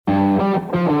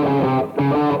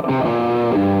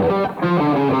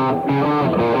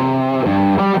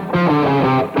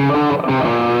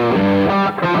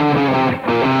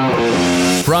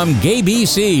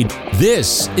GAYBC,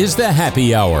 this is the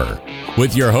Happy Hour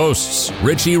with your hosts,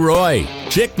 Richie Roy,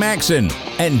 Chick Maxon,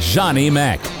 and Johnny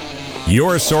Mac.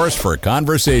 Your source for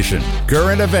conversation,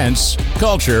 current events,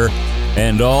 culture,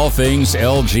 and all things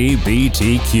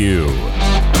LGBTQ.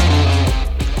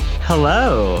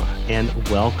 Hello, and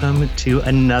welcome to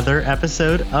another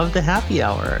episode of the Happy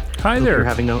Hour. Hi there.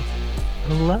 Hello.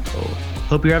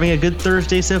 Hope you're having a good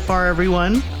Thursday so far,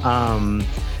 everyone.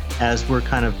 As we're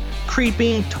kind of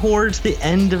creeping towards the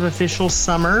end of official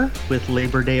summer with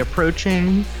Labor Day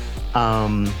approaching.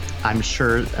 I'm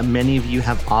sure many of you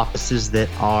have offices that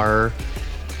are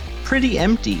pretty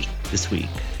empty this week.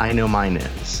 I know mine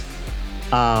is.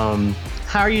 How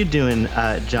are you doing,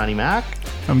 Johnny Mac?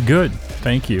 I'm good,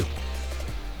 thank you.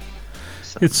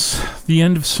 It's the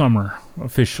end of summer,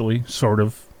 officially, sort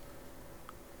of.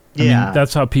 I mean,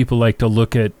 that's how people like to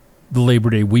look at the Labor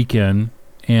Day weekend,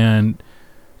 and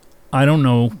I don't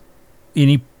know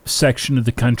any section of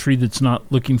the country that's not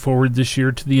looking forward this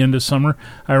year to the end of summer.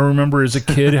 I remember as a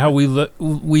kid how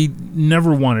we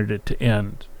never wanted it to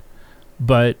end.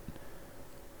 But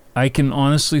I can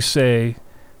honestly say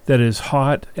that as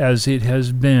hot as it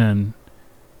has been,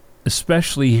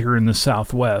 especially here in the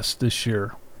Southwest this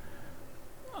year,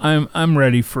 I'm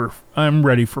ready for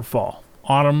fall.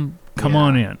 Autumn, come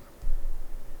on in.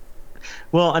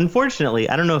 Well, unfortunately,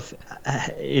 I don't know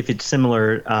if it's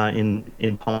similar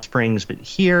in Palm Springs, but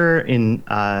here in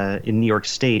New York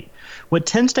State, what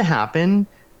tends to happen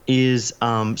is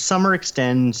summer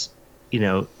extends,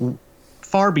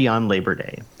 far beyond Labor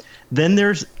Day. Then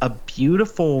there's a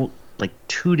beautiful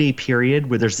 2-day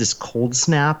period where there's this cold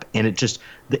snap, and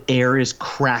the air is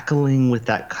crackling with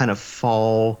that kind of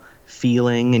fall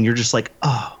feeling, and you're just like,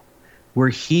 oh, we're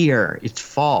here, it's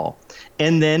fall.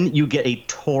 And then you get a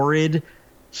torrid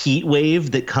heat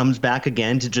wave that comes back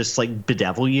again to just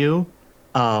bedevil you.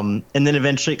 And then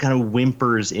eventually it kind of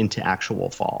whimpers into actual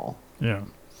fall. Yeah.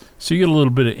 So you get a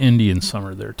little bit of Indian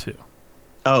summer there too.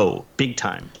 Oh, big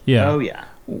time. Yeah. Oh, yeah.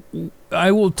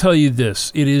 I will tell you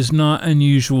this. It is not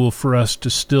unusual for us to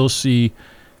still see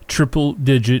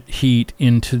triple-digit heat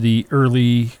into the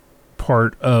early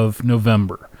part of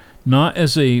November. Not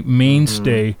as a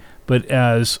mainstay, but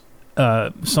as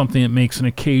something that makes an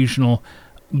occasional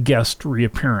guest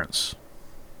reappearance.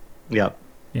 Yep.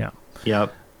 Yeah.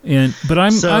 Yep. But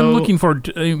I'm looking forward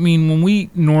to, when we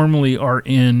normally are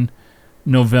in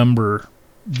November,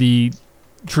 the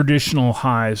traditional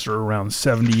highs are around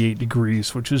 78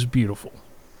 degrees, which is beautiful.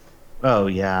 Oh,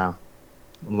 yeah.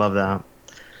 Love that.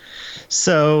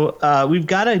 So we've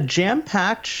got a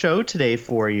jam-packed show today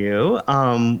for you.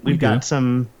 We've got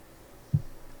some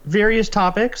various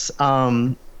topics,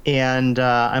 and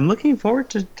I'm looking forward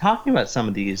to talking about some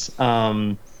of these.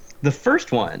 The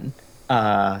first one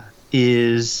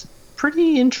is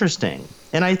pretty interesting,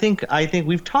 and I think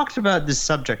we've talked about this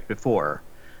subject before,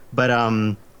 but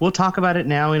we'll talk about it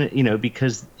now,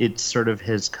 because it sort of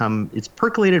it's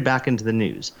percolated back into the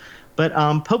news. But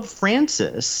Pope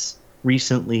Francis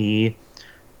recently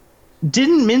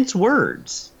didn't mince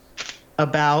words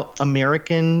about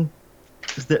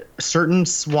the certain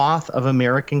swath of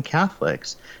American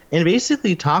Catholics, and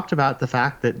basically talked about the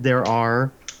fact that there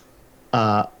are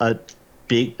a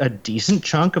decent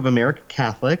chunk of American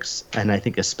Catholics, and I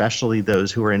think especially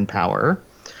those who are in power,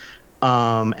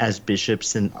 as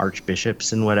bishops and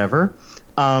archbishops and whatever,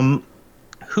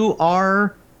 who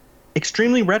are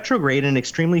extremely retrograde and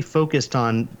extremely focused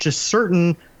on just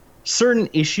certain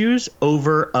issues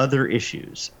over other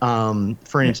issues.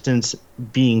 For instance,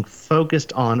 being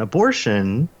focused on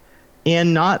abortion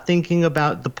and not thinking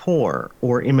about the poor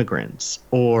or immigrants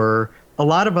or a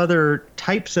lot of other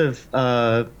types of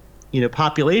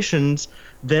populations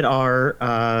that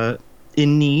are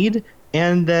in need,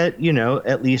 and that,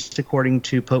 at least according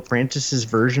to Pope Francis's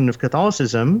version of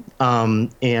Catholicism, are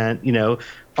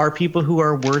people who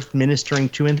are worth ministering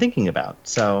to and thinking about.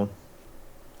 So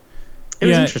it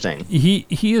was interesting.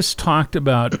 He has talked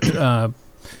about,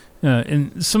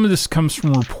 and some of this comes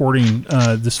from reporting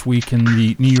this week in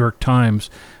the New York Times,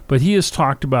 but he has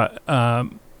talked about,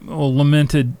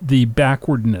 lamented the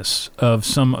backwardness of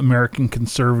some American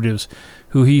conservatives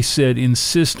who he said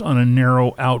insist on a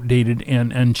narrow, outdated,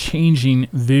 and unchanging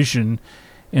vision,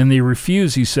 and they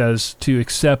refuse, he says, to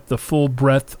accept the full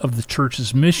breadth of the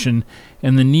church's mission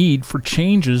and the need for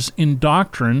changes in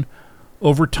doctrine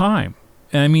over time.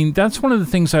 And that's one of the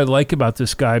things I like about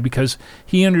this guy, because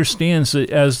he understands that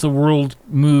as the world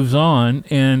moves on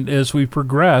and as we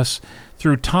progress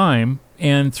through time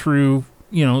and through,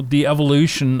 the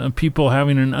evolution of people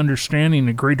having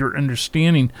a greater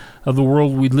understanding of the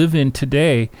world we live in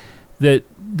today, that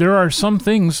there are some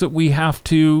things that we have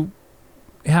to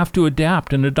have to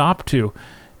adapt and adopt to.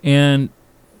 And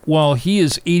while he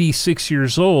is 86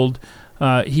 years old,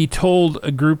 he told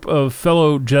a group of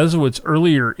fellow Jesuits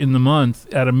earlier in the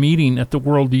month at a meeting at the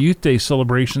World Youth Day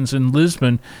celebrations in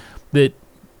Lisbon that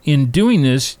in doing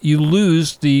this, you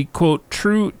lose the, quote,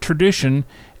 true tradition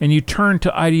and you turn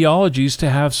to ideologies to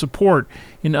have support.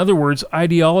 In other words,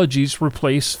 ideologies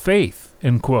replace faith,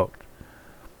 end quote.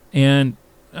 And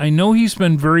I know he's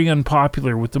been very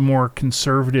unpopular with the more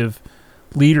conservative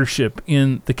leadership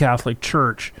in the Catholic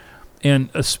Church, and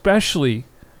especially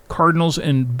cardinals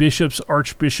and bishops,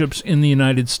 archbishops in the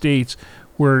United States,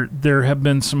 where there have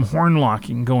been some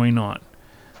horn-locking going on.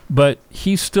 But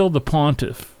he's still the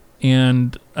pontiff,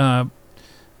 and I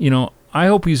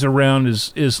hope he's around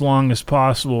as long as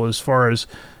possible as far as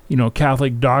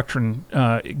Catholic doctrine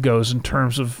goes in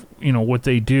terms of what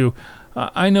they do.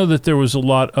 I know that there was a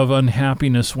lot of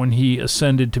unhappiness when he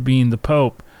ascended to being the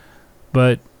Pope,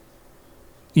 but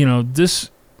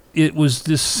it was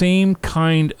this same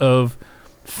kind of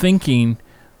thinking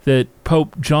that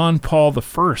Pope John Paul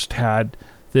I had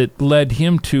that led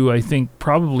him to, I think,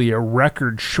 probably a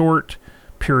record short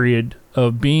period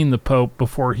of being the Pope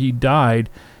before he died,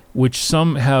 which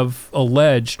some have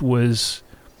alleged was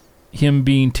him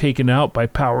being taken out by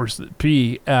powers that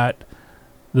be at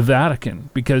the Vatican,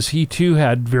 because he too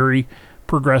had very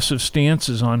progressive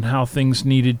stances on how things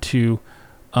needed to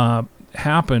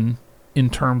happen in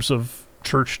terms of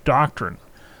church doctrine.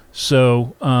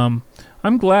 So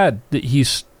I'm glad that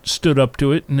he's stood up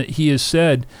to it, and that he has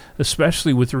said,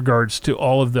 especially with regards to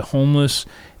all of the homeless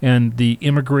and the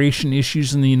immigration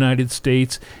issues in the United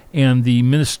States and the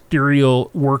ministerial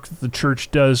work that the church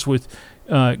does with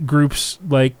groups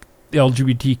like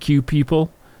LGBTQ people,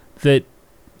 that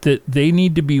they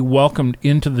need to be welcomed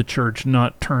into the church,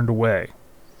 not turned away.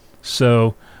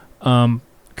 So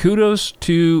kudos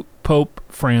to Pope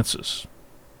Francis.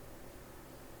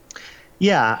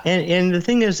 Yeah, and the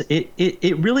thing is,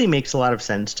 it really makes a lot of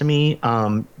sense to me,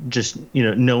 just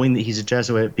knowing that he's a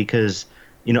Jesuit, because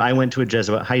I went to a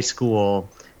Jesuit high school,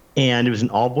 and it was an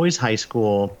all-boys high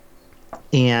school,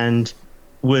 and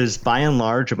was by and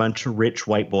large a bunch of rich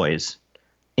white boys,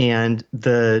 and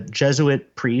the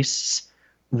Jesuit priests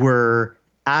were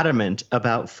adamant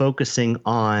about focusing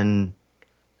on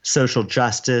social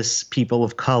justice, people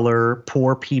of color,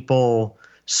 poor people,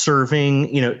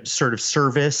 serving, sort of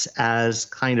service as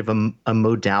kind of a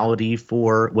modality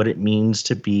for what it means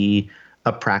to be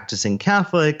a practicing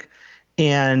Catholic.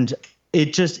 And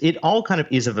it all kind of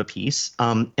is of a piece.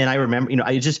 And I remember,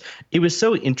 it was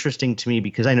so interesting to me,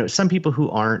 because I know some people who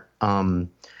aren't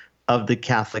of the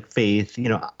Catholic faith,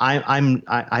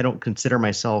 I don't consider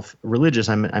myself religious.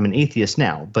 I'm an atheist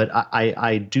now, but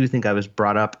I do think I was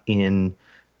brought up in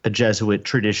a Jesuit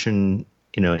tradition,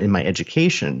 in my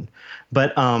education.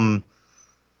 But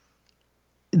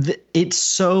it's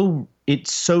so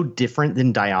different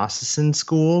than diocesan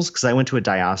schools, because I went to a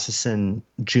diocesan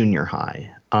junior high,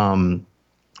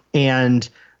 and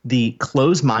the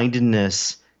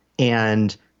closed-mindedness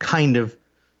and kind of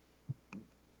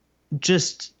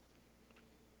just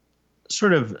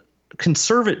sort of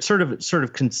conservative,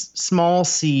 small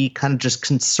c, kind of just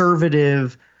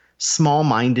conservative,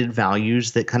 small-minded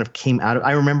values that kind of came out of.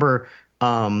 I remember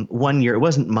one year, it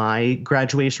wasn't my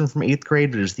graduation from 8th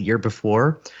grade, but it was the year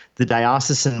before, the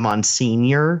diocesan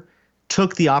Monsignor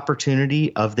took the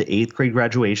opportunity of the 8th grade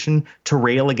graduation to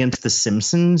rail against The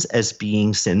Simpsons as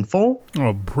being sinful.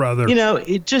 Oh, brother.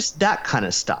 It just that kind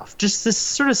of stuff. Just this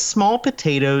sort of small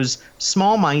potatoes,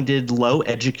 small-minded, low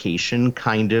education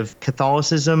kind of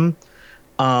Catholicism.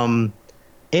 And,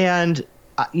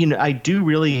 I do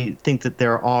really think that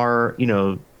there are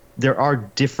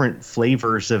different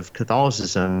flavors of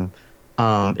Catholicism,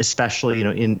 especially,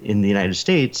 in the United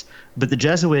States. But the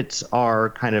Jesuits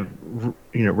are kind of,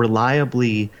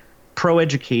 reliably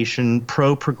pro-education,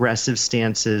 pro-progressive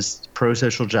stances,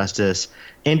 pro-social justice.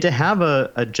 And to have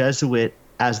a Jesuit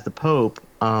as the Pope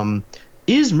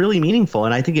is really meaningful.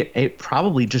 And I think it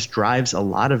probably just drives a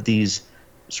lot of these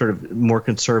sort of more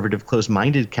conservative,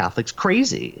 closed-minded Catholics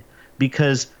crazy,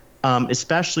 because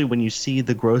especially when you see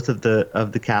the growth of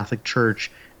the Catholic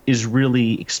Church is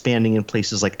really expanding in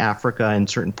places like Africa and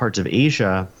certain parts of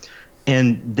Asia,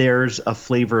 and there's a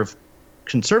flavor of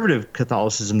conservative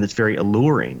Catholicism that's very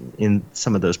alluring in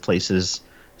some of those places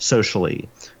socially.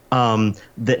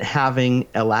 That having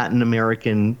a Latin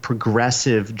American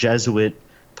progressive Jesuit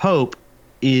Pope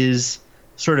is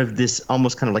sort of this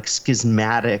almost kind of like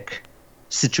schismatic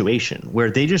situation where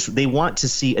they want to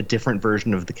see a different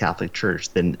version of the Catholic Church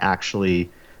than actually,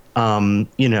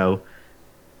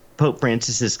 Pope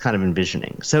Francis is kind of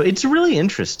envisioning. So it's really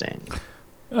interesting.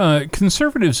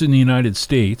 Conservatives in the United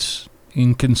States,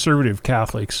 and conservative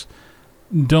Catholics,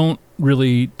 don't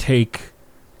really take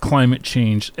climate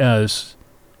change as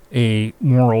a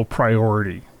moral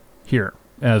priority here,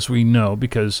 as we know,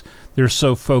 because they're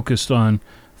so focused on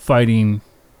fighting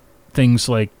things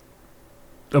like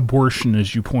abortion,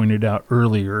 as you pointed out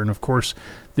earlier. And of course,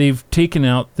 they've taken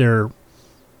out their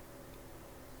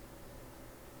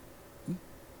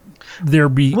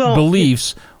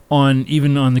beliefs on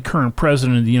the current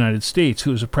president of the United States,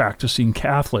 who is a practicing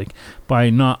Catholic, by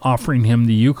not offering him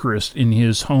the Eucharist in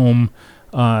his home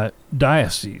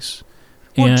diocese.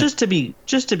 Well, just to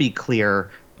be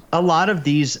clear, a lot of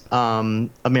these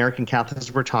American Catholics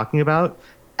we're talking about,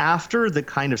 after the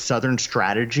kind of Southern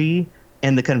strategy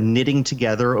and the kind of knitting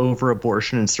together over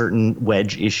abortion and certain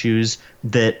wedge issues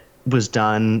that was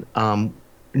done,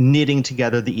 knitting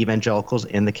together the evangelicals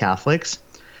and the Catholics,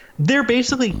 they're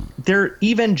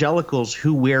evangelicals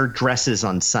who wear dresses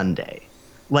on Sunday.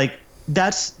 Like,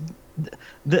 that's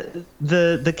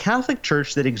the Catholic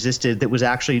Church that existed, that was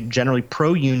actually generally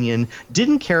pro-union,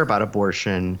 didn't care about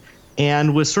abortion,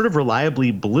 and was sort of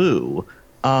reliably blue,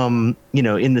 in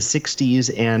the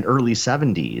 60s and early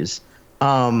 70s.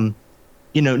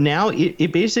 Now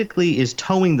it basically is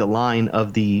towing the line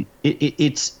of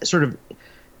it's sort of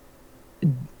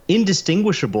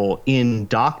indistinguishable in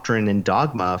doctrine and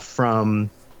dogma from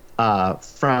a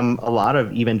lot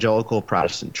of evangelical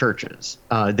Protestant churches.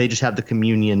 They just have the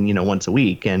communion, once a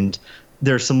week, and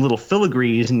there's some little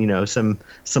filigrees and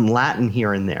some Latin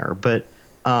here and there, but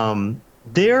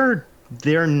they're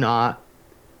not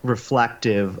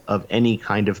reflective of any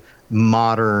kind of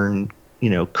modern,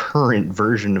 current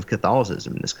version of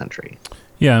Catholicism in this country.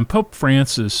 Yeah, and Pope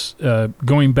Francis,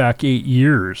 going back 8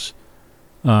 years,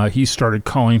 he started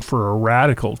calling for a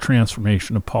radical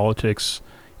transformation of politics,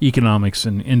 economics,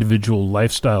 and individual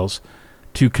lifestyles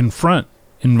to confront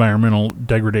environmental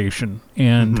degradation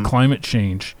and climate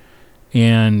change.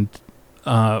 And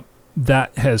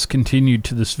that has continued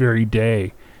to this very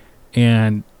day.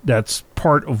 And that's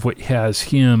part of what has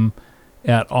him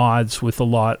at odds with a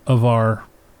lot of our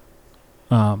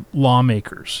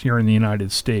lawmakers here in the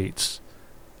United States.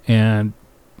 And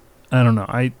I don't know,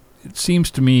 it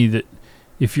seems to me that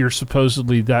if you're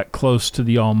supposedly that close to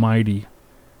the Almighty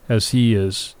as he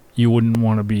is, you wouldn't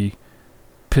want to be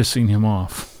pissing him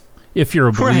off if you're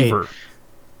a believer.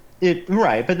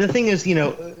 Right. But the thing is,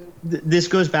 this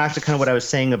goes back to kind of what I was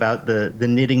saying about the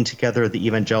knitting together of the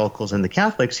evangelicals and the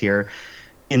Catholics here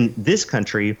in this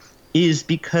country, is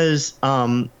because,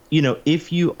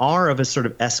 if you are of a sort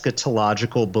of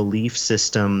eschatological belief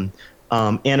system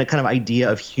and a kind of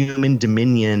idea of human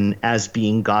dominion as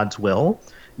being God's will,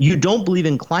 you don't believe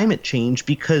in climate change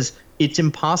because it's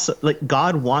impossible. Like,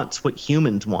 God wants what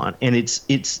humans want, and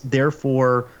it's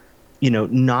therefore,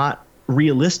 not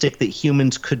realistic that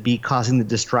humans could be causing the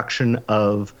destruction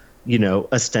of,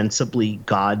 ostensibly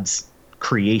God's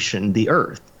creation, the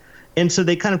earth. And so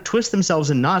they kind of twist themselves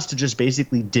in knots to just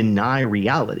basically deny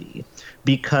reality,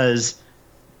 because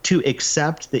to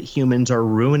accept that humans are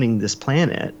ruining this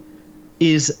planet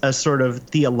is a sort of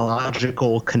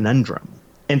theological conundrum.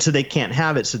 And so they can't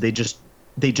have it, so they just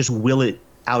will it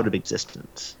out of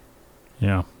existence.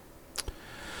 Yeah.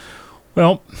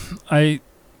 Well,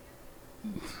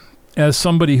 as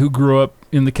somebody who grew up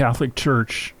in the Catholic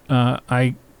Church,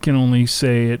 I can only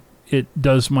say it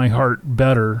does my heart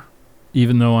better,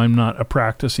 even though I'm not a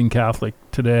practicing Catholic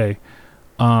today.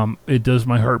 It does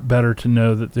my heart better to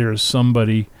know that there is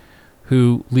somebody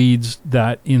who leads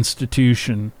that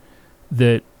institution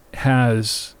that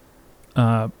has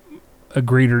a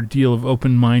greater deal of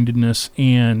open-mindedness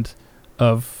and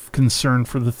of concern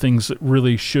for the things that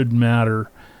really should matter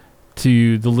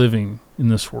to the living in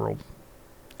this world.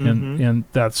 And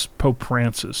that's Pope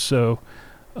Francis. So,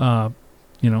 God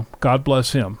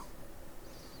bless him.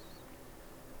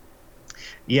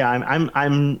 Yeah,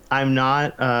 I'm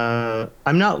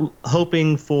not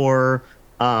hoping for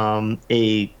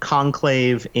a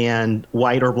conclave and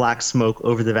white or black smoke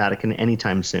over the Vatican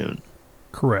anytime soon.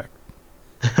 Correct.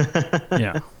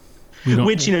 Yeah.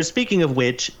 Which, speaking of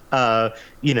which, the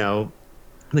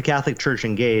Catholic Church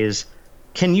and gays,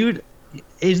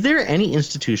 is there any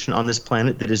institution on this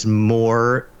planet that is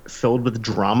more filled with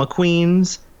drama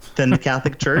queens than the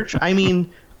Catholic Church? I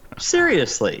mean,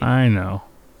 seriously. I know.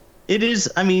 It is.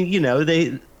 I mean,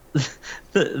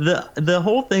 the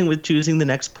whole thing with choosing the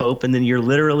next pope, and then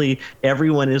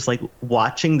everyone is like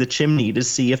watching the chimney to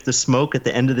see if the smoke at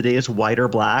the end of the day is white or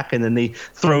black, and then they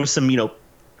throw some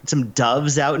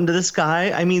doves out into the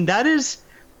sky. I mean, that is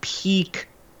peak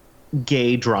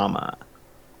gay drama.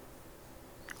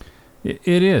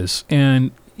 It is. And,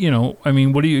 I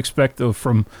mean, what do you expect though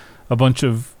from a bunch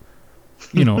of,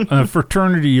 a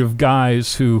fraternity of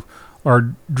guys who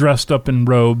are dressed up in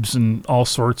robes and all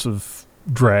sorts of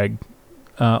drag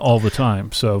all the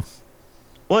time? So,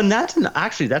 well, and that's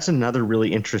another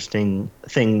really interesting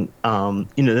thing,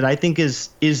 that I think is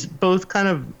both kind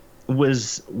of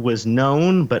was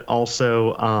known, but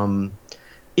also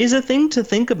is a thing to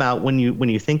think about when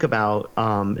you think about,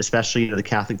 especially the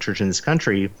Catholic Church in this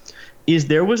country, is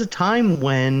there was a time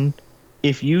when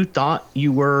if you thought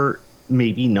you were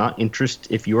maybe not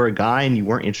interested, if you were a guy and you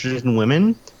weren't interested in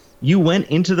women, you went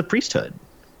into the priesthood.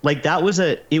 Like it was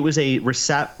a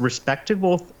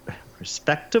respectable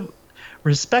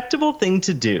thing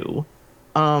to do,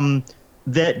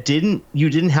 that you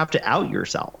didn't have to out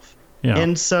yourself. Yeah.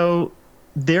 And so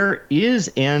there is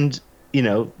a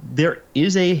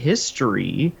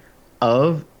history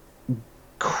of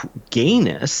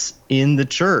gayness in the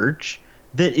church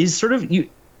that is sort of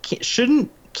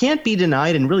can't be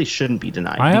denied and really shouldn't be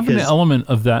denied. I have an element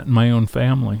of that in my own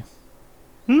family.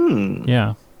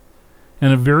 Yeah.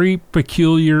 And a very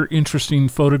peculiar, interesting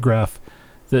photograph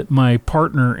that my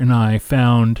partner and I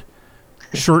found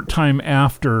short time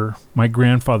after my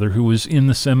grandfather, who was in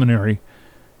the seminary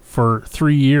for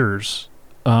 3 years,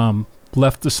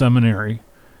 left the seminary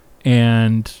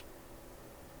and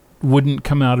wouldn't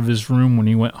come out of his room when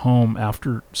he went home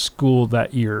after school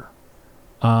that year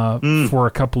for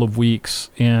a couple of weeks.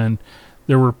 And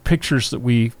there were pictures that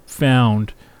we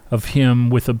found of him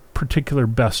with a particular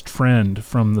best friend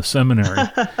from the seminary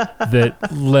that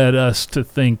led us to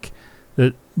think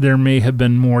that there may have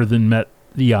been more than met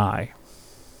the eye.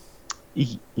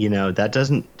 That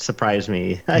doesn't surprise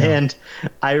me. Yeah. And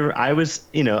I was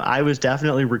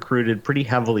definitely recruited pretty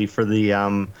heavily for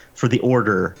the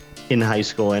order in high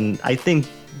school, and I think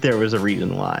there was a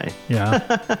reason why. Yeah.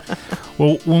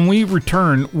 Well, when we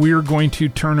return, we're going to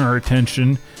turn our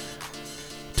attention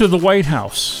to the White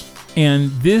House.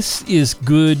 And this is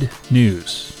good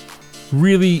news.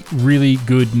 Really, really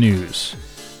good news.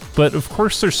 But of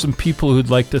course, there's some people who'd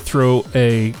like to throw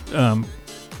a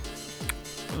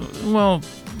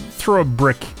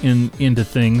brick into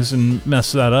things and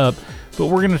mess that up. But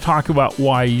we're going to talk about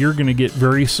why you're going to get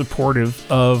very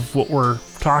supportive of what we're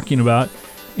talking about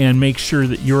and make sure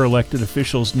that your elected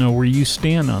officials know where you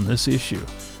stand on this issue.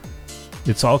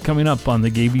 It's all coming up on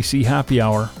the GAYBC Happy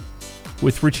Hour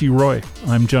with Richie Roy.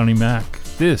 I'm Johnny Mac.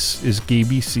 This is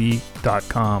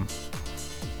GAYBC.com.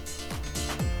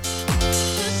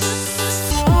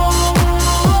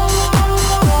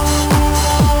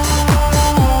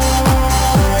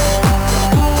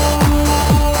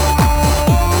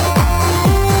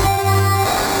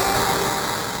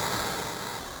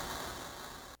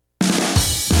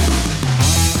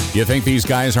 You think these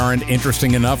guys aren't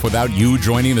interesting enough without you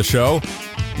joining the show?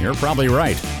 You're probably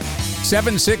right.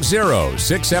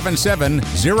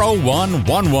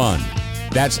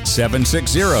 760-677-0111. That's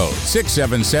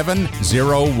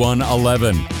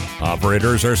 760-677-0111.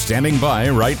 Operators are standing by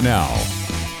right now.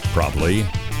 Probably.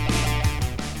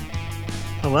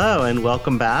 Hello and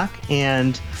welcome back.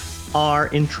 And our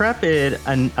intrepid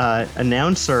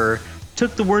announcer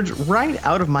took the words right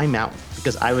out of my mouth,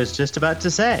 because I was just about to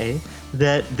say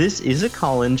that this is a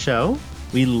call-in show.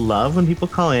 We love when people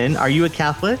call in. Are you a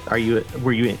Catholic? Were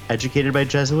you educated by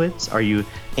Jesuits? Are you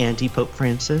anti-Pope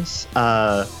Francis?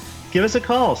 Give us a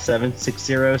call,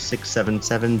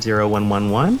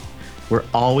 760-677-0111. We're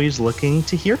always looking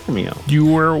to hear from you. You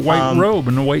wear a white robe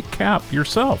and a white cap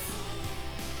yourself.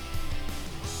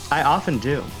 I often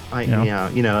do. I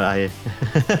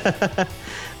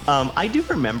do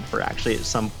remember actually at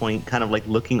some point kind of like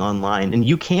looking online, and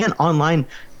you can online.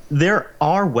 There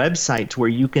are websites where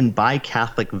you can buy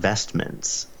Catholic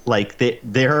vestments. Like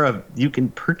you can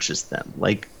purchase them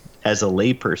like as a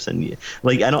layperson.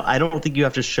 Like I don't think you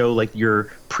have to show like your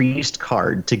priest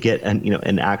card to get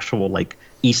an actual like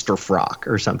Easter frock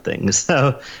or something.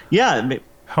 So yeah.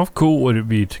 How cool would it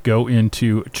be to go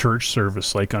into a church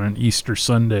service like on an Easter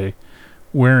Sunday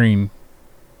wearing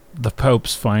the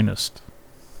Pope's finest?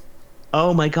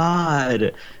 Oh my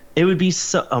God. It would be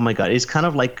so. Oh my God. It's kind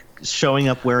of like showing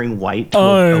up wearing white to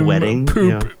a wedding.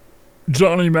 Poop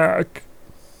Johnny Mac.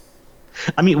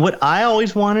 I mean, what I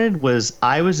always wanted was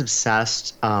I was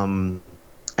obsessed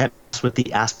with the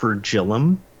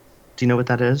aspergillum. Do you know what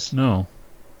that is? No.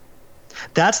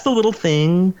 That's the little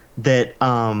thing that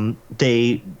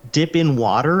they dip in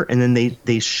water and then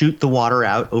they shoot the water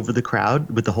out over the crowd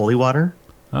with the holy water.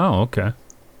 Oh, okay.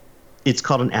 It's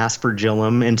called an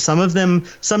aspergillum, and some of them,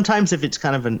 sometimes if it's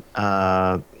kind of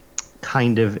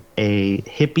a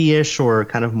hippie-ish or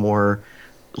kind of more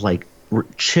like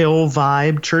chill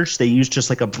vibe church. They use just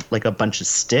like a bunch of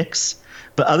sticks.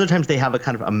 But other times they have a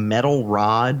kind of a metal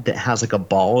rod that has like a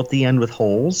ball at the end with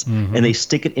holes, and they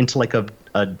stick it into like a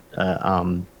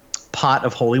pot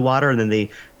of holy water, and then they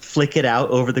flick it out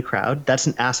over the crowd. That's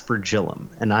an aspergillum,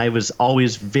 and I was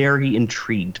always very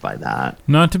intrigued by that.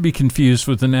 Not to be confused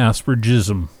with an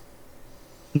aspergism.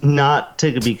 Not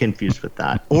to be confused with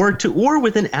that, or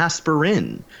with an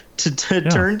aspirin. To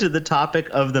turn to the topic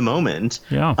of the moment.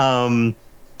 Yeah.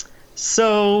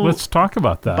 So let's talk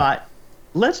about that. But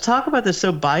let's talk about this.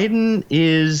 So Biden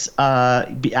is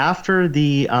after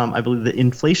the I believe the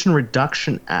Inflation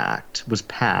Reduction Act was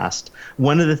passed.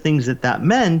 One of the things that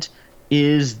meant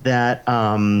is that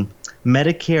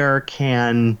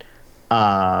Medicare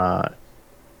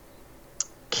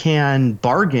can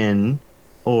bargain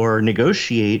or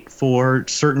negotiate for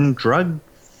certain drug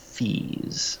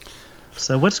fees.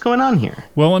 So what's going on here?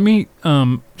 Well, let me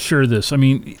share this. I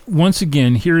mean, once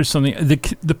again, here is something.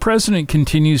 The president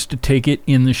continues to take it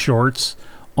in the shorts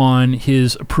on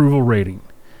his approval rating.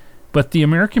 But the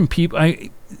American people, I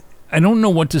don't know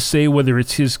what to say, whether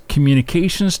it's his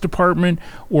communications department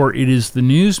or it is the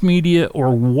news media or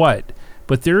what.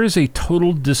 But there is a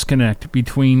total disconnect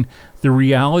between the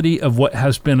reality of what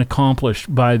has been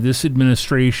accomplished by this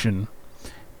administration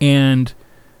and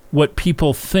what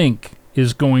people think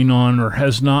is going on or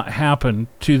has not happened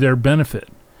to their benefit.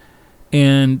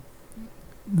 And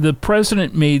the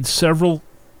president made several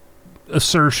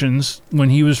assertions when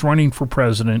he was running for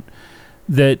president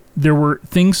that there were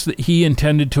things that he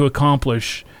intended to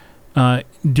accomplish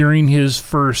during his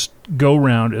first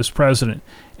go-round as president.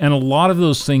 And a lot of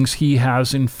those things he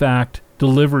has, in fact,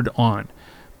 delivered on.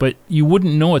 But you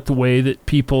wouldn't know it the way that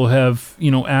people have,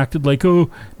 acted like, oh,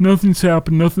 nothing's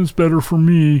happened, nothing's better for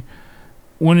me,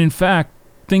 when in fact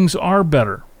things are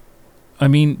better. I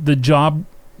mean, the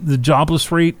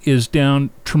jobless rate is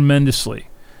down tremendously.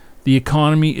 The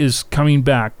economy is coming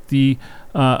back. The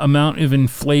amount of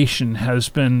inflation has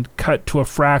been cut to a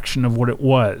fraction of what it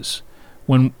was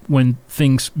when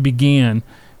things began,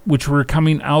 which were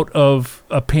coming out of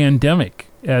a pandemic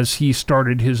as he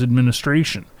started his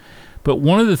administration. But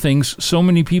one of the things so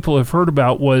many people have heard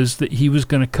about was that he was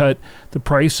going to cut the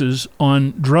prices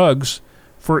on drugs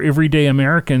for everyday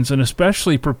Americans, and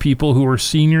especially for people who are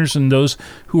seniors and those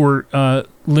who are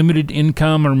limited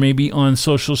income or maybe on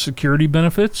Social Security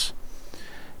benefits.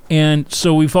 And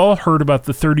so we've all heard about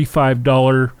the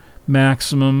 $35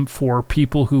 maximum for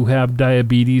people who have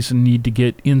diabetes and need to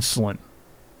get insulin.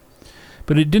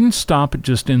 But it didn't stop at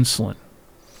just insulin.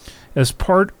 As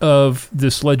part of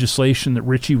this legislation that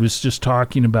Richie was just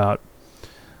talking about,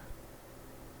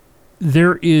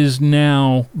 there is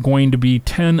now going to be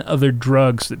 10 other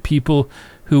drugs that people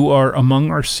who are among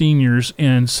our seniors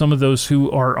and some of those who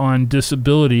are on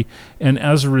disability, and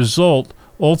as a result,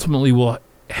 ultimately will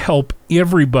help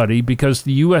everybody because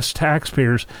the U.S.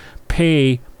 taxpayers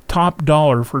pay top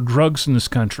dollar for drugs in this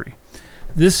country.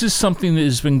 This is something that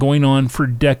has been going on for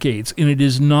decades, and it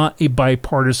is not a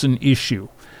bipartisan issue.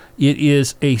 It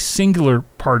is a singular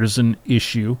partisan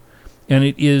issue, and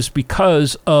it is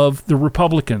because of the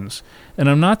Republicans. And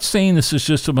I'm not saying this is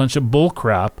just a bunch of bull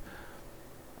crap.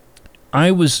 I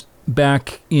was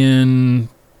back in,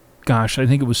 I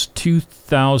think it was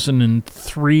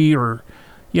 2003 I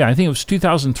think it was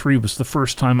 2003 was the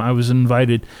first time I was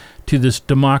invited to this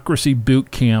democracy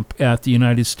boot camp at the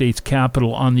United States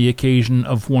Capitol on the occasion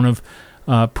of one of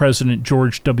President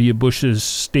George W. Bush's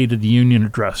State of the Union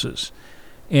addresses.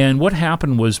 And what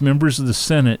happened was members of the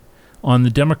Senate on the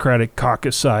Democratic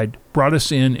caucus side brought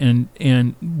us in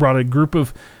and brought a group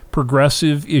of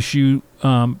progressive issue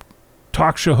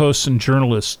talk show hosts and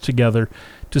journalists together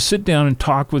to sit down and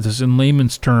talk with us in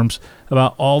layman's terms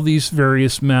about all these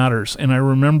various matters. And I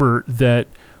remember that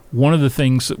one of the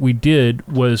things that we did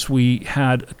was we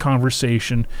had a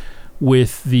conversation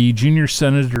with the junior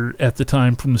senator at the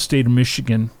time from the state of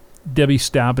Michigan, Debbie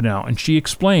Stabenow, and she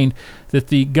explained that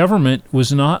the government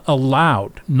was not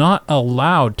allowed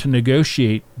to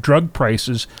negotiate drug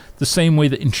prices the same way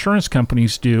that insurance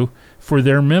companies do for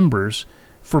their members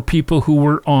for people who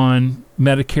were on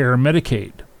Medicare or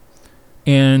Medicaid.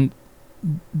 And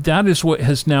that is what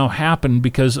has now happened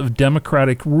because of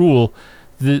Democratic rule.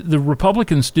 The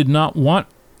Republicans did not want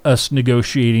us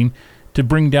negotiating to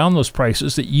bring down those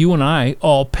prices that you and I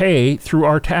all pay through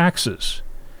our taxes.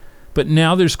 But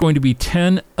now there's going to be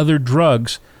 10 other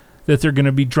drugs that they're going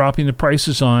to be dropping the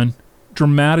prices on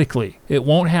dramatically. It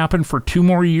won't happen for 2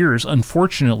 more years,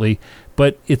 unfortunately,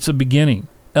 but it's a beginning.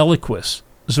 Eliquis,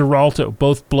 Xarelto,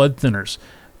 both blood thinners,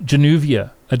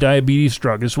 Januvia, a diabetes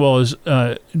drug, as well as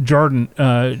Jardiance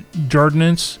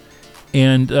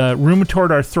and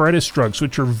rheumatoid arthritis drugs,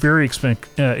 which are very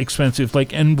expensive, like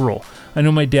Enbrel. I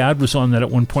know my dad was on that at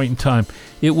one point in time.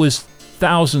 It was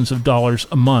thousands of dollars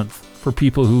a month for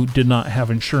people who did not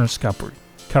have insurance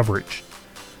coverage.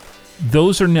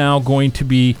 Those are now going to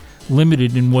be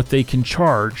limited in what they can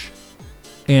charge,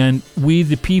 and we,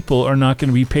 the people, are not going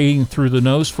to be paying through the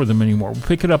nose for them anymore. We'll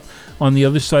pick it up on the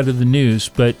other side of the news,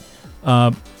 but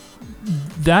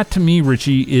that to me,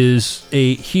 Richie, is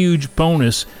a huge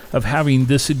bonus of having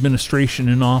this administration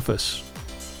in office.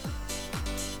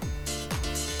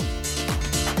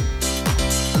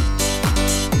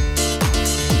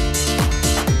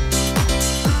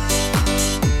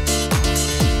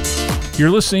 You're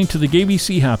listening to the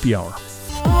GAYBC Happy Hour.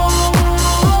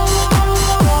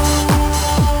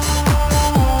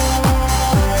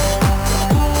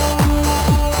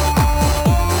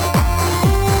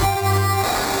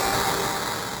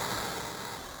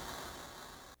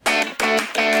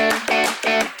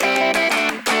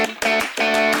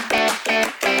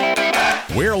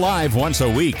 We're live once a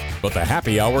week, but the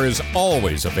Happy Hour is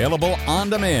always available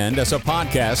on demand as a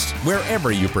podcast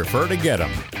wherever you prefer to get them.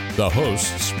 The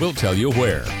hosts will tell you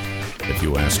where, if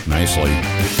you ask nicely.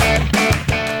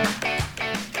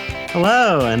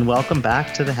 Hello, and welcome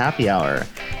back to the Happy Hour.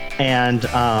 And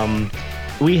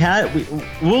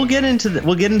we'll get into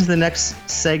the next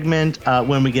segment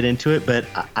when we get into it. But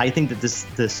I think that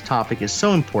this topic is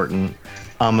so important.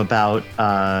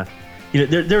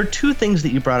 There are two things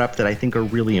that you brought up that I think are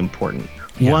really important.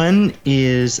 Yeah. One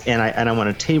is, and I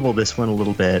want to table this one a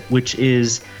little bit, which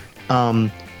is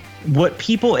what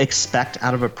people expect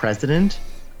out of a president,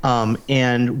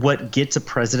 and what gets a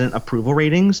president approval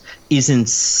ratings is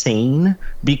insane,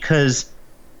 because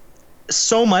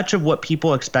so much of what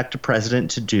people expect a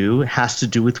president to do has to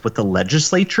do with what the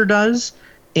legislature does,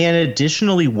 and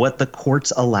additionally what the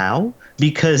courts allow,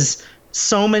 because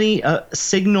so many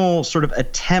signal sort of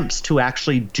attempts to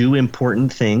actually do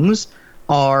important things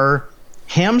are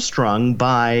hamstrung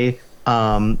by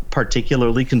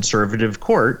particularly conservative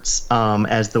courts,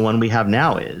 as the one we have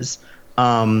now is.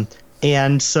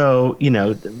 And so,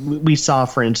 we saw,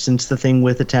 for instance, the thing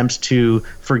with attempts to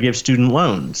forgive student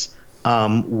loans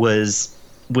was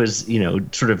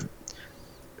sort of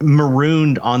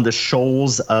marooned on the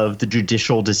shoals of the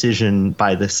judicial decision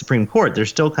by the Supreme Court. They're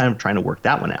still kind of trying to work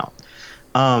that one out.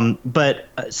 But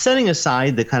setting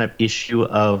aside the kind of issue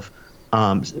of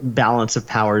balance of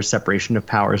powers, separation of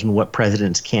powers, and what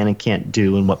presidents can and can't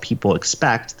do and what people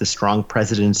expect, the strong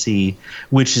presidency,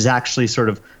 which is actually sort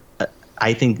of,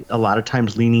 I think, a lot of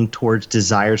times leaning towards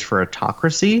desires for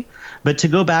autocracy. But to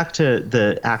go back to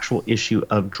the actual issue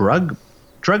of drug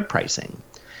pricing,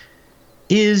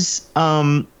 is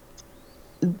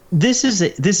this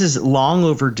is long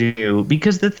overdue,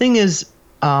 because the thing is,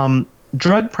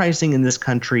 drug pricing in this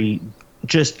country,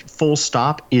 just full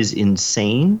stop, is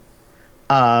insane.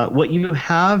 What you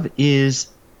have is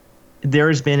there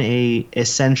has been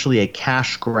essentially a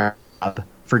cash grab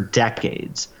for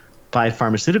decades by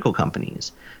pharmaceutical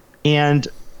companies, and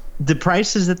the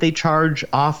prices that they charge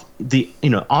off the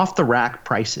rack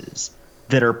prices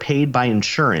that are paid by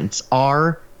insurance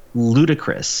are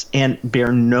ludicrous and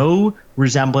bear no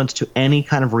resemblance to any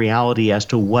kind of reality as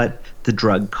to what the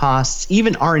drug costs.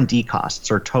 Even R&D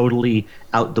costs are totally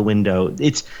out the window.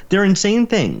 They're insane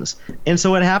things. And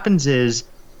so what happens is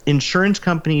insurance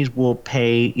companies will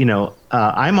pay,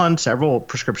 I'm on several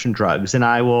prescription drugs, and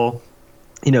I will,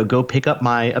 go pick up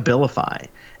my Abilify,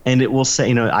 and it will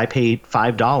say, I paid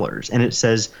 $5, and it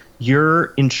says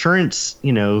your insurance,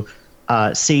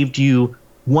 saved you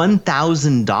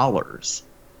 $1,000,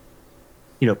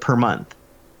 per month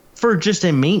for just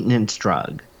a maintenance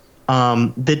drug.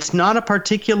 That's not a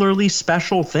particularly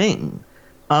special thing.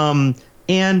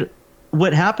 And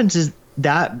what happens is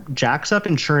that jacks up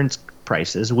insurance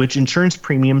prices, which insurance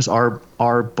premiums are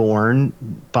borne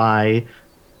by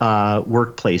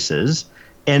workplaces.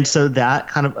 And so that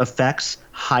kind of affects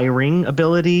hiring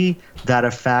ability, that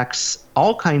affects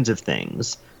all kinds of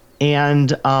things.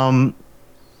 And then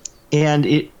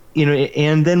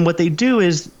what they do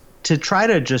is, to try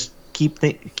to just keep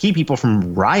people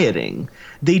from rioting,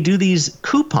 they do these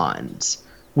coupons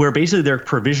where basically they're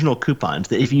provisional coupons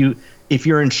that if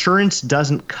your insurance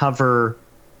doesn't cover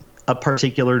a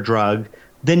particular drug,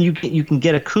 then you can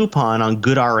get a coupon on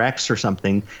GoodRx or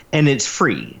something, and it's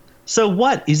free. So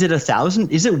what is it?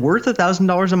 Is it worth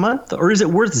 $1,000 a month, or is it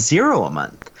worth $0 a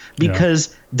month?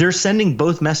 Because they're sending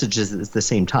both messages at the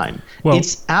same time. Well,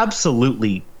 it's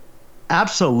absolutely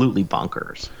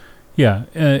bonkers. Yeah,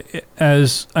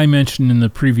 as I mentioned in the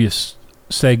previous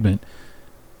segment,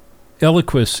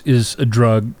 Eliquis is a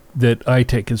drug that I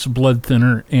take. It's a blood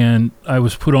thinner, and I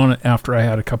was put on it after I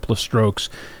had a couple of strokes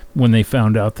when they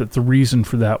found out that the reason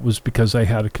for that was because I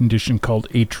had a condition called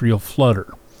atrial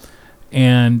flutter.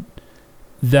 And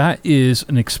that is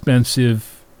an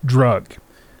expensive drug.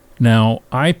 Now,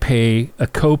 I pay a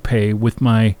copay with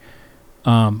my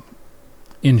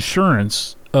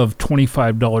insurance of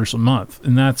 $25 a month,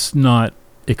 and that's not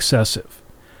excessive.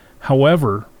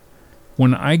 However,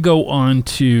 when I go on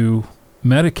to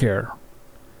Medicare,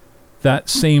 that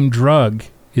same drug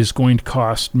is going to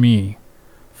cost me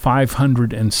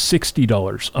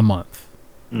 $560 a month.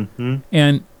 Mm-hmm.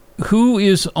 And who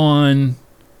is on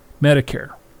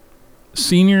Medicare?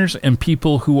 Seniors and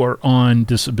people who are on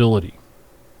disability.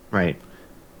 Right.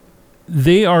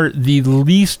 They are the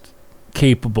least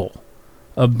capable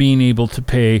of being able to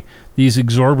pay these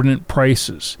exorbitant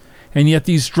prices. And yet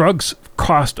these drugs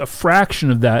cost a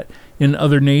fraction of that in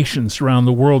other nations around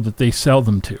the world that they sell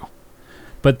them to.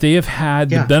 But they have had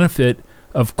the benefit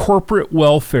of corporate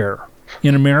welfare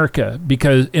in America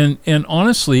because, and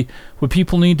honestly, what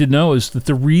people need to know is that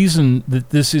the reason that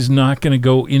this is not going to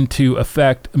go into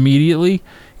effect immediately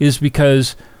is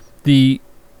because the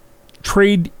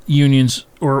trade unions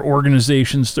or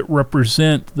organizations that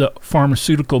represent the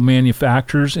pharmaceutical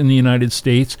manufacturers in the United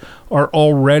States are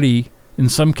already, in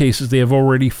some cases, they have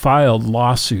already filed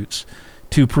lawsuits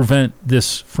to prevent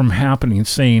this from happening,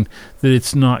 saying that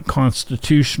it's not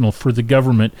constitutional for the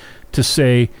government to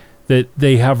say that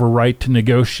they have a right to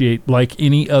negotiate like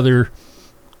any other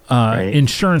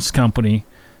insurance company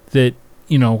that,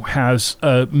 you know, has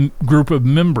a group of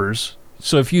members.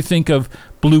 So if you think of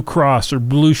Blue Cross or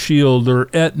Blue Shield or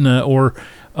Aetna or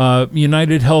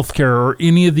United Healthcare or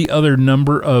any of the other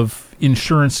number of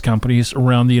insurance companies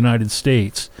around the United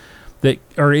States that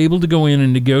are able to go in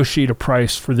and negotiate a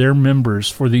price for their members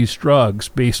for these drugs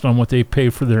based on what they pay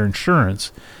for their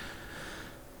insurance.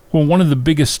 Well, one of the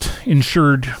biggest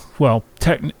insured, well,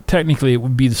 technically it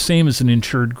would be the same as an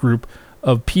insured group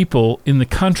of people in the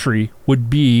country would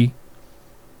be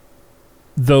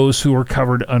those who are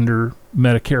covered under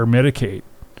Medicare, Medicaid.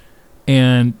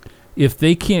 And if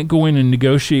they can't go in and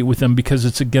negotiate with them because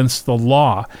it's against the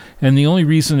law, and the only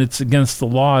reason it's against the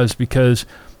law is because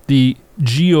the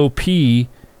GOP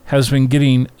has been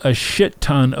getting a shit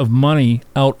ton of money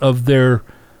out of their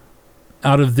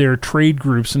trade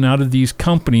groups and out of these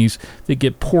companies that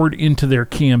get poured into their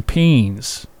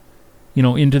campaigns, you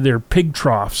know, into their pig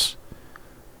troughs.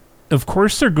 Of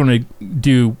course they're going to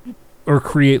do or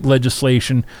create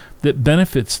legislation that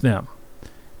benefits them.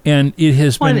 And it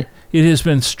has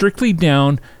been strictly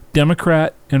down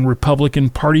Democrat and Republican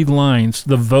party lines,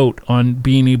 the vote on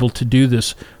being able to do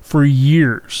this for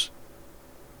years.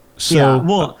 So, yeah,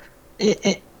 well,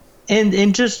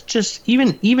 and just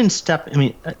even step. I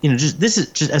mean, you know, just this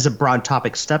is just as a broad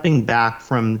topic, stepping back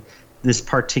from this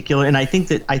particular. And I think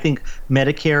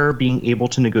Medicare being able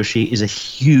to negotiate is a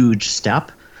huge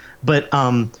step. But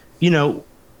you know,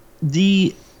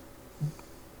 the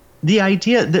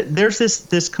idea that there's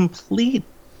this complete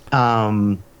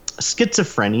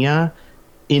schizophrenia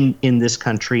in this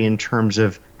country in terms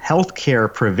of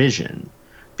healthcare provision,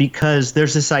 because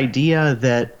there's this idea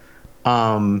that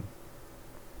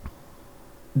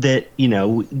that, you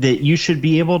know, that you should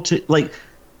be able to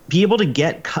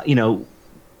get, you know,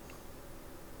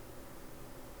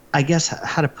 I guess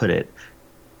how to put it,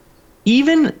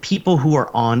 even people who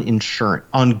are on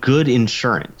good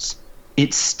insurance,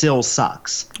 it still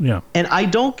sucks. Yeah. And I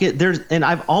don't get and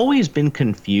I've always been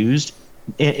confused.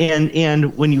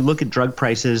 And when you look at drug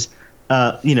prices,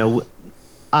 you know,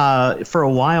 for a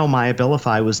while, my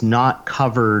Abilify was not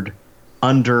covered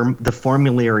under the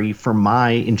formulary for my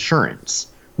insurance,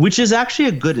 which is actually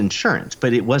a good insurance,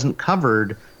 but it wasn't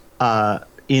covered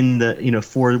in the, you know,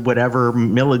 for whatever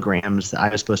milligrams that I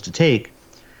was supposed to take.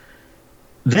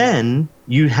 Then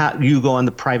you go on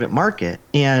the private market,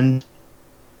 and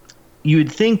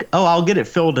you'd think, oh, I'll get it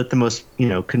filled at the most, you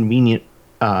know, convenient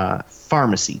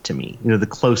pharmacy to me, you know, the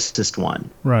closest one.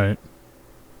 Right.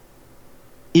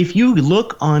 If you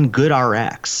look on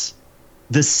GoodRx,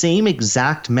 the same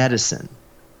exact medicine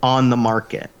on the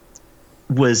market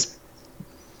was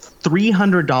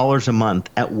 $300 a month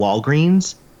at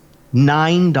Walgreens,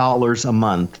 $9 a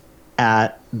month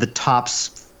at the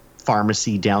Tops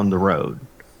pharmacy down the road.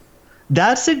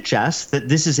 That suggests that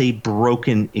this is a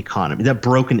broken economy, that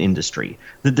broken industry,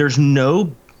 that there's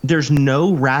no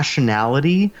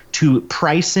rationality to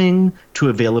pricing, to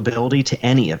availability, to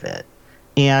any of it.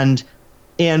 And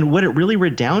what it really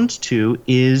redounds to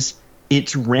is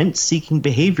it's rent-seeking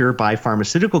behavior by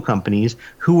pharmaceutical companies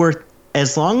who are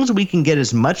as long as we can get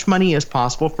as much money as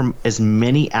possible from as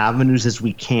many avenues as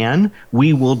we can,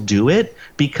 we will do it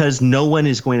because no one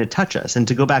is going to touch us. And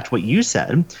to go back to what you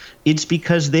said, it's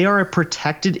because they are a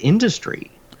protected industry.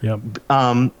 Yep.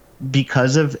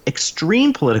 Because of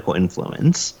extreme political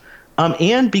influence,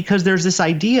 and because there's this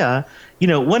idea,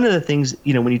 one of the things,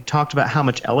 when you talked about how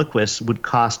much Eliquis would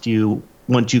cost you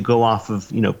once you go off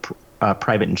of,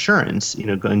 private insurance,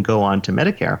 and go on to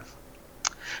Medicare,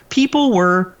 people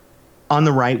on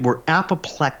the right were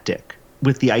apoplectic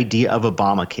with the idea of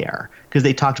Obamacare because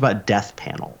they talked about death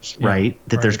panels, right?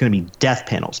 That there's going to be death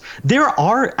panels. There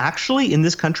are actually in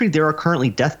this country, there are currently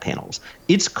death panels.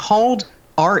 It's called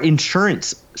our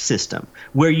insurance system,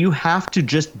 where you have to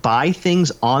just buy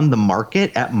things on the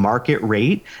market at market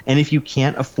rate. And if you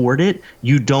can't afford it,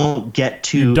 you don't get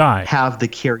to have the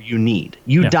care you need.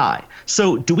 You die.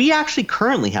 So do we actually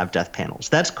currently have death panels?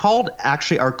 That's called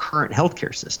actually our current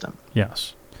healthcare system.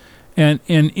 Yes. And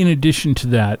in addition to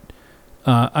that,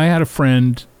 I had a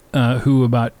friend who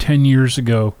about 10 years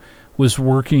ago was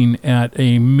working at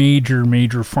a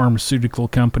major pharmaceutical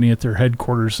company at their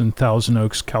headquarters in Thousand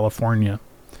Oaks, California.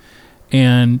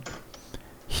 And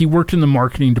he worked in the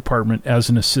marketing department as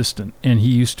an assistant, and he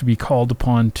used to be called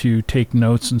upon to take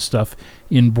notes and stuff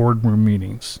in boardroom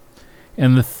meetings.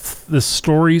 And the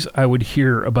stories I would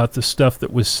hear about the stuff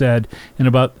that was said and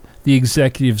about the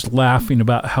executives laughing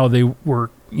about how they were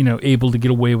able to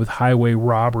get away with highway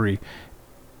robbery,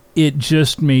 it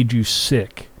just made you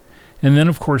sick. And then,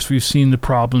 of course, we've seen the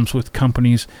problems with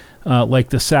companies like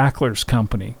the Sacklers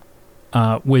Company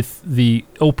with the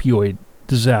opioid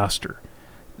disaster.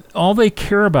 All they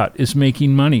care about is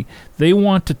making money. They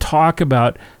want to talk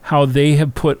about how they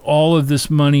have put all of this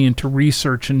money into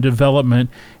research and development,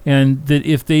 and that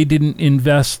if they didn't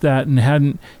invest that and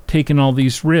hadn't taken all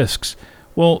these risks,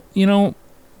 well,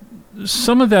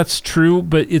 some of that's true,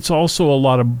 but it's also a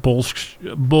lot of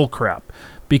bull crap,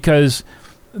 because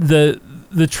the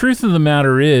truth of the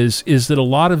matter is that a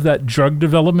lot of that drug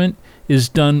development is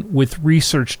done with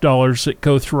research dollars that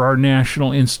go through our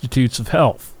national institutes of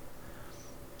health.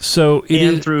 So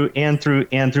through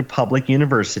public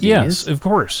universities. Yes, of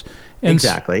course.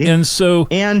 Exactly. And so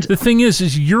the thing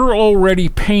is you're already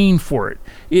paying for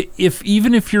it.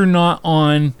 Even if you're not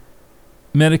on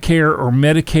Medicare or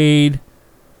Medicaid,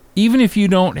 even if you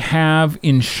don't have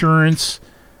insurance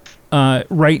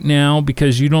right now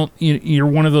because you're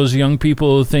one of those young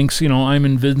people who thinks, I'm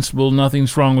invincible,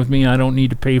 nothing's wrong with me, I don't need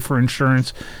to pay for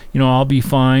insurance, I'll be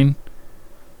fine.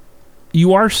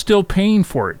 You are still paying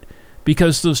for it,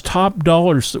 because those top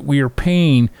dollars that we are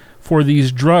paying for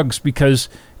these drugs, because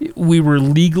we were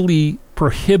legally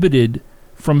prohibited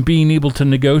from being able to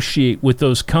negotiate with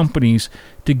those companies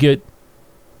to get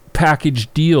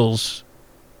package deals,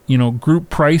 group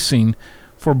pricing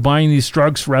for buying these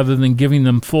drugs rather than giving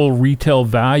them full retail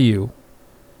value.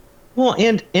 Well,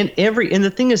 and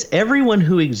the thing is, everyone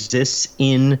who exists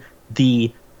in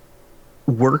the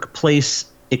workplace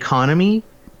economy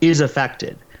is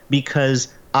affected,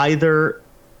 because either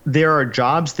there are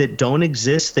jobs that don't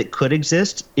exist that could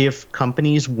exist if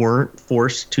companies weren't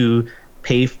forced to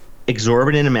pay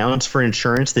exorbitant amounts for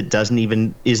insurance that isn't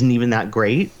even that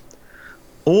great,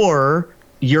 or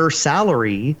your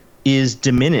salary is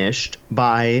diminished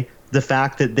by the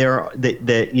fact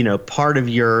that part of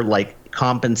your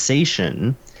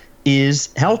compensation is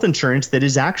health insurance that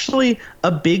is actually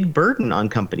a big burden on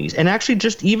companies. And actually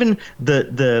just even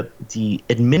the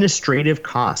administrative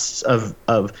costs of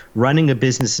running a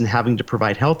business and having to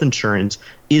provide health insurance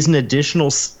is an additional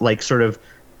sort of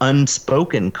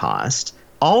unspoken cost.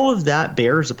 All of that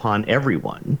bears upon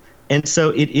everyone. And so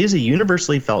it is a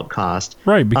universally felt cost.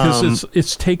 Right, because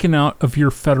it's taken out of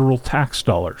your federal tax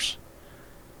dollars.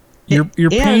 You're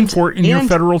paying for it in your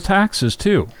federal taxes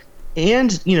too.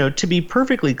 And, to be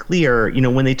perfectly clear,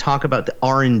 when they talk about the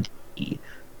R&D,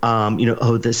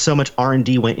 there's so much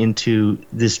R&D went into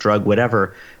this drug,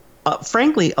 whatever.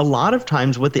 Frankly, a lot of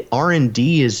times what the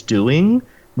R&D is doing,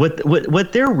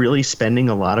 what they're really spending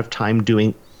a lot of time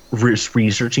doing,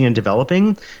 researching and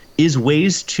developing, is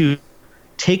ways to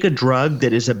take a drug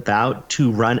that is about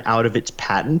to run out of its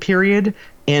patent period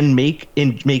and make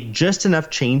just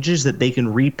enough changes that they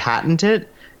can repatent it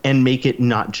and make it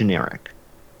not generic.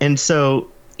 And so,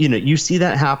 you see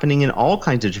that happening in all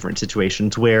kinds of different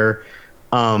situations where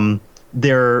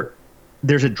there's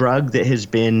a drug that has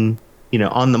been,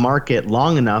 on the market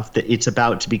long enough that it's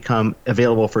about to become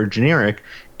available for generic,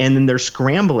 and then they're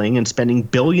scrambling and spending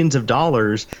billions of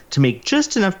dollars to make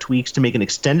just enough tweaks to make an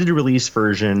extended release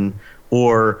version,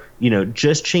 or,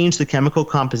 just change the chemical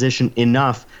composition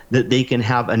enough that they can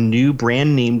have a new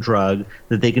brand name drug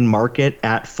that they can market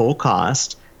at full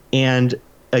cost And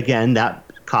again, that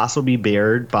cost will be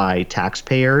bared by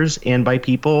taxpayers and by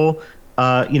people,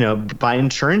 by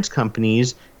insurance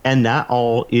companies, and that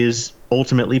all is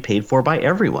ultimately paid for by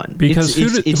everyone. Because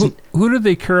who do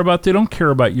they care about? They don't care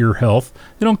about your health.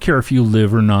 They don't care if you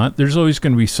live or not. There's always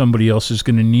going to be somebody else who's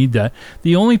going to need that.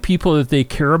 The only people that they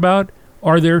care about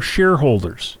are their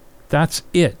shareholders. That's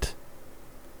it.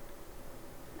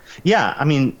 Yeah, I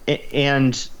mean,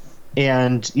 and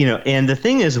the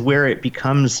thing is where it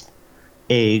becomes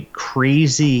a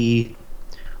crazy,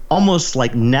 almost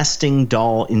like nesting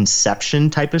doll inception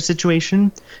type of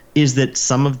situation is that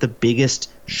some of the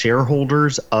biggest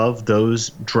shareholders of those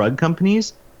drug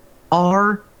companies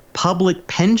are public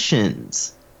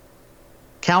pensions,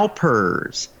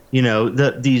 CalPERS,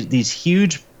 these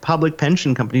huge public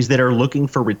pension companies that are looking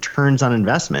for returns on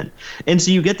investment. And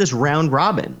so you get this round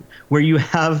robin where you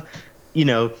have,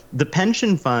 the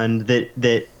pension fund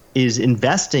that is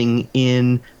investing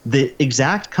in the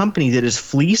exact company that is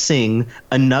fleecing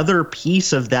another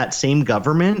piece of that same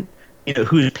government,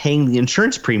 who's paying the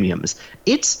insurance premiums.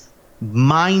 It's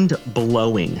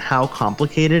mind-blowing how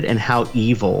complicated and how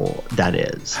evil that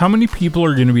is. How many people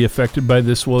are going to be affected by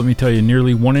this? Well, let me tell you,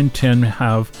 nearly 1 in 10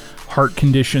 have heart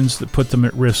conditions that put them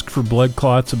at risk for blood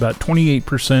clots. About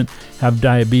 28% have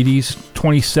diabetes,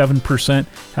 27%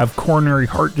 have coronary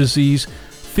heart disease,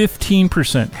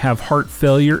 15% have heart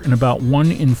failure, and about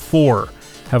 1 in 4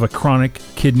 have a chronic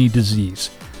kidney disease.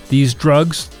 These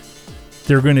drugs,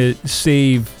 they're going to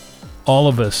save all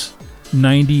of us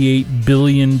 $98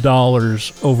 billion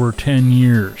over 10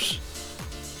 years.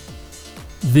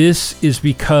 This is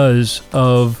because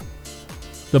of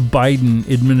the Biden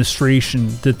administration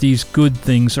that these good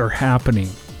things are happening.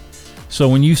 So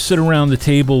when you sit around the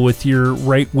table with your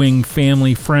right-wing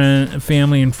family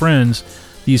and friends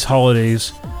these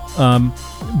holidays,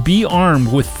 be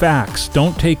armed with facts.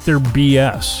 Don't take their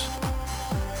BS.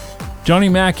 Johnny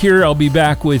Mac here. I'll be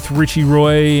back with Richie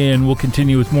Roy, and we'll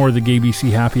continue with more of the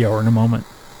GAYBC Happy Hour in a moment.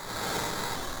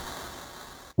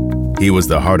 He was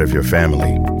the heart of your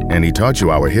family, and he taught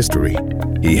you our history.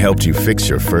 He helped you fix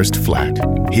your first flat.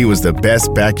 He was the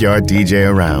best backyard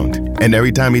DJ around, and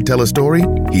every time he'd tell a story,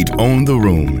 he'd own the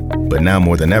room. But now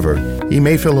more than ever, he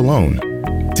may feel alone.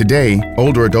 Today,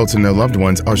 older adults and their loved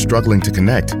ones are struggling to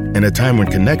connect, in a time when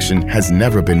connection has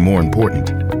never been more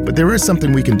important. But there is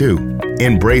something we can do.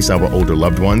 Embrace our older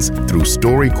loved ones through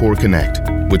StoryCorps Connect.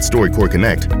 With StoryCorps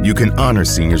Connect, you can honor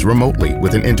seniors remotely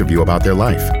with an interview about their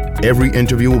life. Every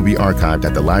interview will be archived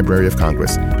at the Library of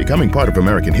Congress, becoming part of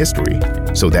American history,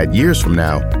 so that years from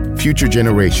now, future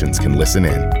generations can listen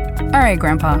in. All right,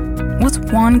 Grandpa, what's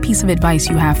one piece of advice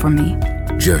you have for me?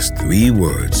 Just 3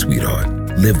 words, sweetheart.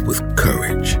 Live with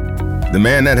courage. The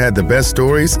man that had the best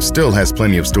stories still has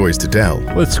plenty of stories to tell.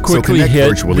 Let's quickly so connect hit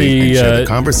virtually and share the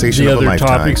conversation the of a other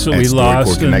lifetime topics that we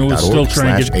lost, and we'll still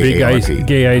try and get gay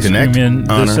ice cream in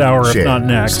this hour, if not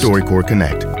next. StoryCorps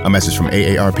Connect. A message from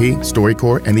AARP,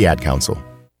 StoryCorps, and the Ad Council.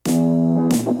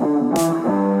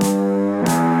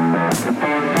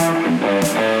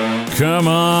 Come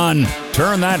on,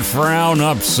 turn that frown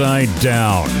upside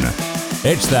down.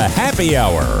 It's the Happy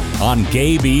Hour on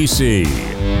GAYBC.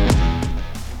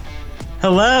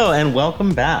 Hello and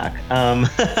welcome back.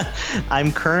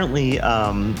 I'm currently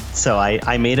I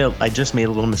just made a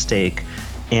little mistake,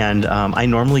 and I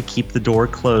normally keep the door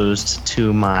closed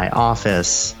to my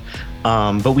office,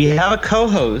 but we have a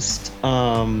co-host.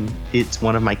 It's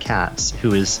one of my cats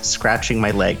who is scratching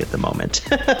my leg at the moment.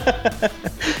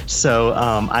 So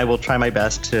I will try my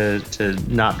best to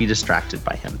not be distracted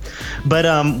by him. But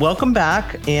welcome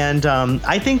back, and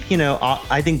I think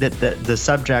that the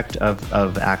subject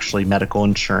of actually medical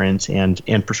insurance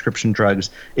and prescription drugs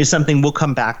is something we'll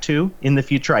come back to in the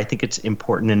future. I think it's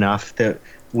important enough that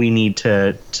we need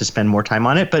to spend more time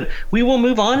on it, but we will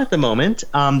move on at the moment.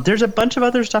 There's a bunch of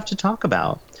other stuff to talk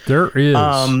about. There is.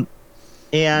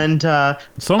 And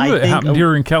some of it happened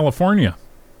here in California.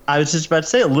 I was just about to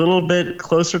say a little bit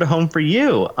closer to home for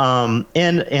you.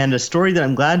 And a story that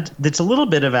I'm glad that's a little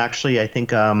bit of actually, I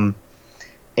think, a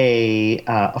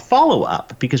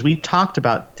follow-up, because we talked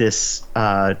about this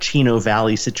Chino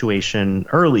Valley situation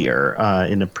earlier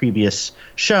in a previous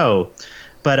show.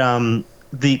 But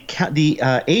the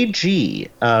AG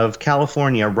of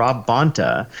California, Rob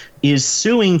Bonta, is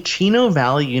suing Chino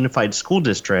Valley Unified School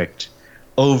District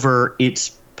over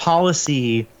its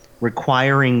policy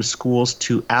requiring schools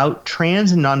to out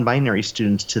trans and non-binary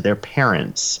students to their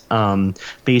parents.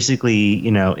 Basically,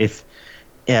 if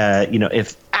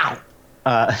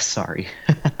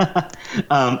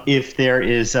there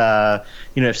is,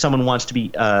 if someone wants to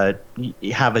be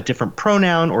have a different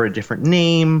pronoun or a different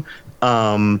name,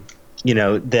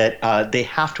 that they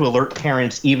have to alert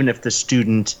parents even if the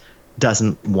student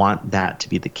doesn't want that to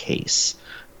be the case.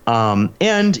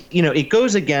 And it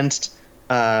goes against,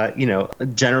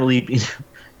 generally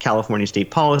California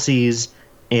state policies,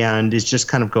 and is just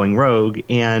kind of going rogue.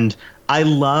 And I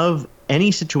love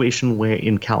any situation where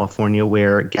in California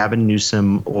where Gavin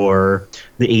Newsom or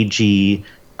the AG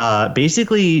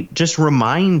basically just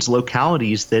reminds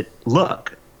localities that,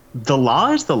 look, the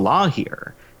law is the law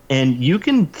here, and you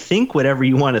can think whatever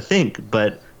you want to think,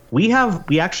 but we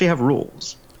actually have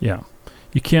rules. Yeah.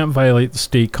 You can't violate the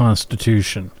state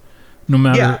constitution, no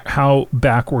matter how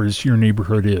backwards your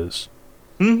neighborhood is.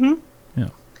 Mm-hmm. Yeah.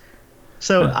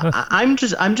 So I'm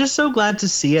just so glad to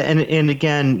see it. And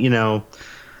again,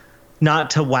 not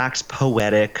to wax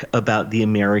poetic about the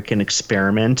American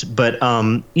experiment, but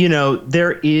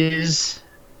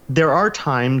there are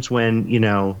times when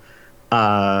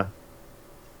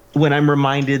when I'm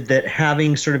reminded that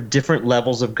having sort of different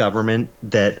levels of government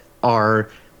that are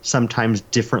sometimes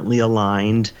differently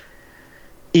aligned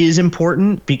is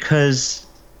important, because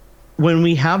when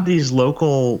we have these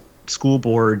local school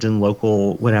boards and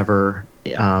local whatever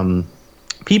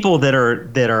people that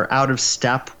are out of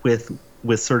step with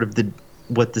sort of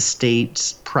what the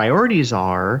state's priorities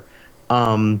are,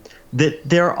 that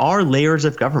there are layers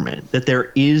of government, that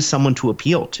there is someone to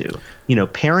appeal to.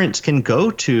 Parents can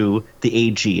go to the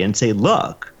AG and say,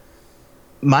 look,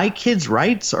 my kid's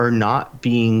rights are not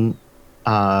being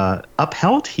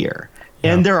upheld here.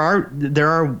 Yeah. And there are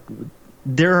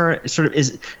sort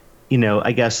of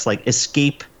I guess like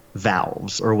escape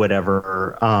valves or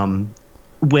whatever,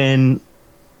 when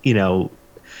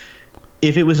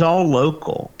if it was all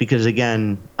local, because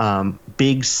again,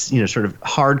 big, sort of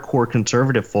hardcore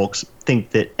conservative folks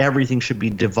think that everything should be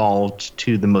devolved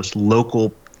to the most local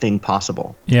thing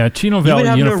possible. Yeah, Chino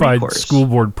Valley Unified School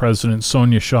Board President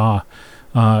Sonia Shaw,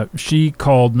 she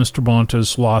called Mr.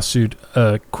 Bonta's lawsuit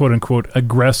a quote-unquote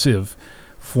aggressive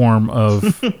form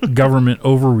of government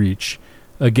overreach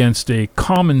against a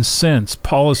common sense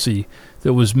policy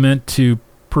that was meant to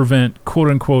prevent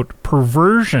quote-unquote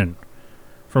perversion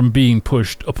from being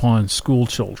pushed upon school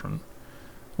children.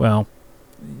 Well,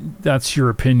 that's your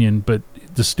opinion, but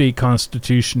the state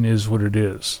constitution is what it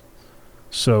is.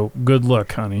 So good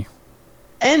luck, honey.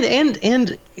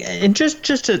 And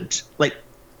just to like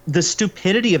the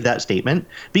stupidity of that statement,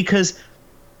 because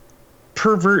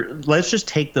let's just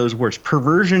take those words,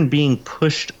 perversion being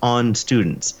pushed on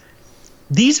students.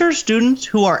 These are students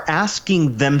who are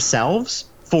asking themselves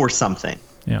for something.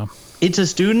 Yeah. It's a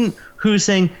student who's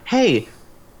saying, hey,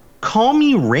 call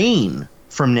me Rain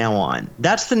from now on.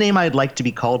 That's the name I'd like to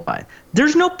be called by.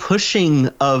 There's no pushing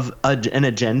of an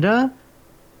agenda.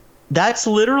 That's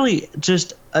literally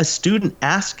just a student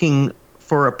asking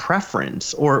for a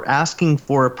preference or asking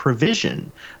for a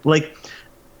provision. Like,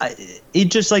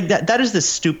 it just like that is the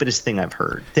stupidest thing I've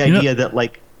heard. The idea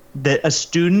that a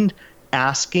student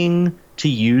asking to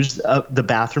use the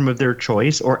bathroom of their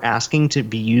choice, or asking to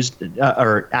be used,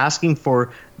 or asking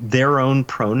for their own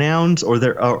pronouns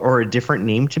or a different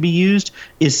name to be used,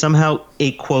 is somehow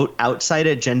a quote outside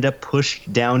agenda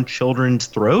pushed down children's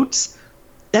throats.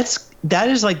 That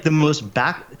is like the most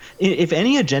if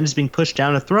any agenda is being pushed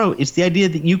down a throat, it's the idea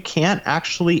that you can't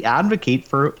actually advocate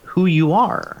for who you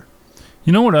are.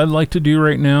 You know what I'd like to do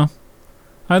right now?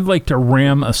 I'd like to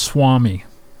ram a Swami.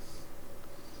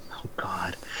 Oh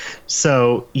God.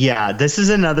 So yeah, this is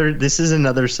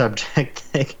another subject,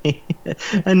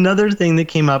 another thing that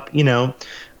came up.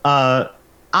 I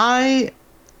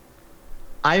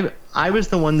was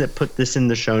the one that put this in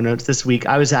the show notes this week.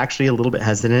 I was actually a little bit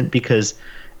hesitant because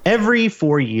every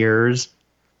 4 years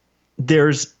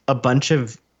there's a bunch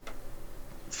of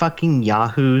fucking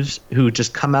yahoos who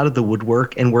just come out of the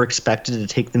woodwork, and we're expected to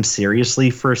take them seriously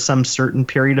for some certain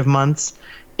period of months.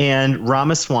 And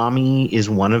Ramaswamy is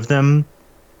one of them.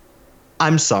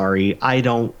 I'm sorry, I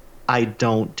don't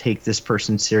take this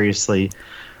person seriously.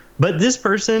 But this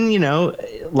person,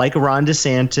 like a Ron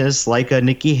DeSantis, like a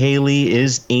Nikki Haley,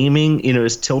 is aiming,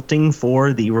 is tilting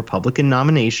for the Republican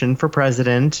nomination for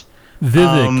president.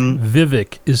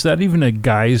 Vivek, is that even a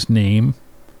guy's name?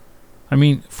 I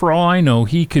mean, for all I know,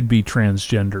 he could be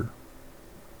transgender.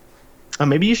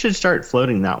 Maybe you should start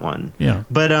floating that one. Yeah.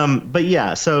 But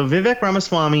yeah, so Vivek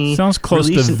Ramaswamy sounds close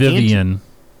to Vivian.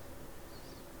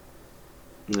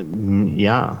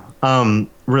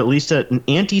 Released an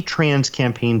anti-trans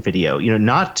campaign video,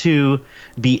 not to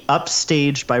be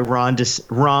upstaged by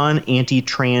Ron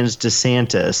anti-trans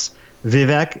DeSantis.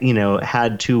 Vivek,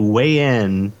 had to weigh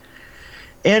in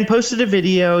and posted a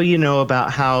video,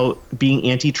 about how being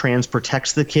anti-trans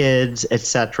protects the kids,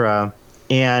 etc.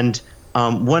 And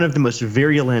one of the most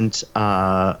virulent,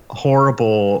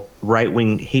 horrible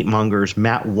right-wing hate mongers,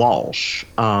 Matt Walsh,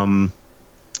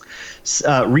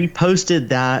 reposted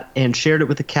that and shared it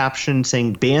with a caption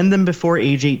saying, ban them before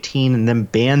age 18 and then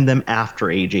ban them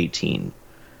after age 18.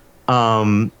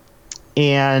 I'm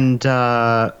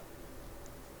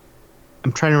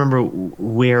trying to remember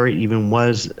where it even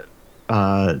was.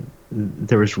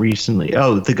 There was recently,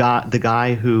 the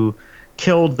guy who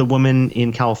killed the woman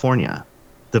in California,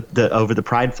 the over the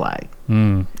pride flag.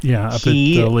 Up at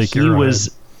the Lake He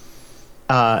was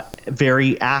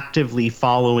very actively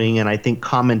following and I think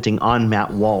commenting on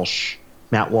Matt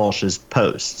Walsh's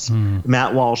posts.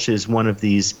 Matt Walsh is one of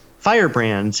these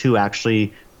firebrands who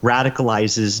actually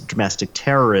radicalizes domestic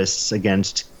terrorists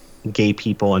against gay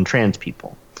people and trans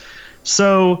people.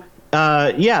 So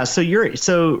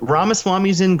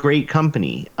Ramaswamy's in great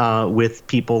company with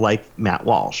people like Matt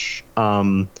Walsh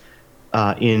in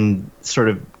sort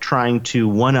of trying to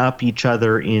one-up each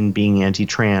other in being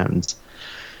anti-trans.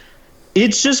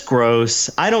 It's just gross.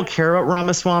 I don't care about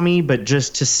Ramaswamy, but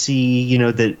just to see,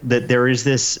 that there is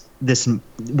this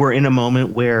we're in a moment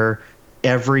where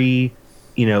every,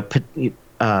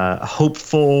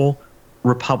 hopeful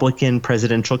Republican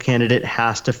presidential candidate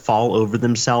has to fall over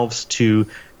themselves to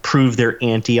prove their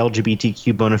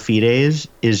anti-LGBTQ bona fides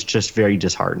is just very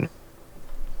disheartening.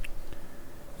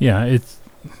 Yeah,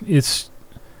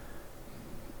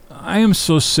 I am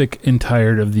so sick and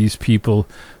tired of these people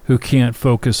who can't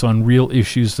focus on real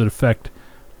issues that affect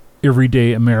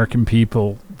everyday American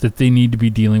people that they need to be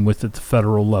dealing with at the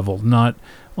federal level, not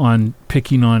on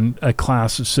picking on a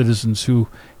class of citizens who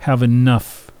have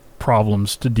enough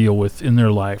problems to deal with in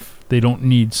their life. They don't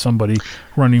need somebody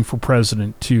running for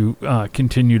president to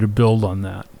continue to build on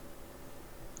that.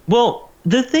 Well,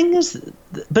 the thing is,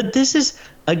 but this is,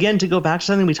 again, to go back to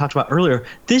something we talked about earlier,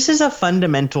 this is a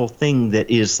fundamental thing that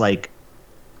is like,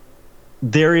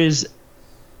 there is,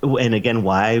 and again,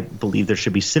 why I believe there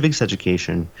should be civics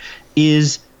education,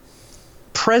 is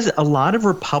a lot of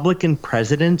Republican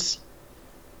presidential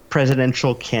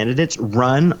candidates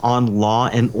run on law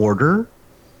and order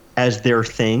as their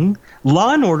thing.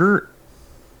 Law and order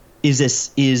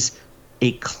is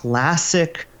a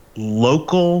classic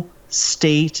local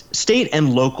state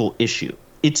and local issue.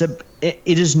 It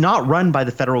is not run by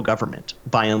the federal government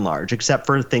by and large, except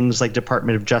for things like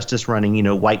Department of Justice running,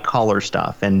 white collar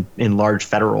stuff and in large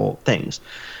federal things.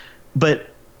 But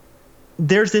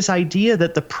there's this idea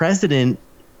that the president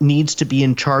needs to be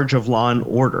in charge of law and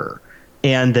order.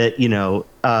 And that,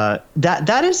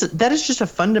 that is just a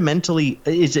fundamentally,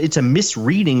 it's a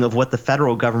misreading of what the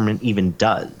federal government even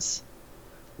does.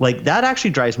 Like, that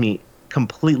actually drives me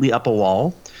completely up a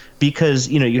wall, because,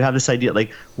 you have this idea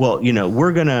like, well,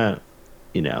 we're gonna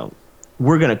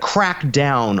crack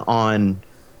down on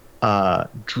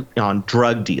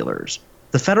drug dealers.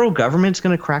 The federal government's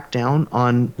gonna crack down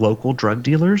on local drug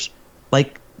dealers.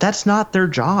 Like, that's not their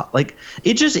job. Like,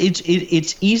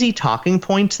 it's easy talking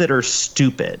points that are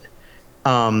stupid.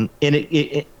 And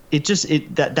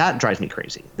that drives me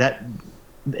crazy.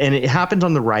 And it happens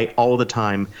on the right all the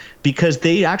time, because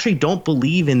they actually don't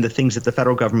believe in the things that the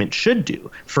federal government should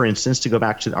do. For instance, to go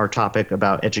back to our topic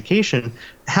about education,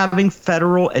 having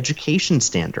federal education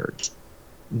standards.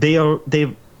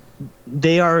 It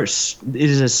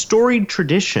is a storied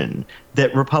tradition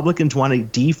that Republicans want to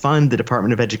defund the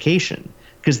Department of Education,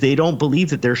 because they don't believe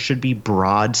that there should be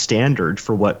broad standards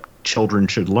for what children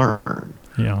should learn,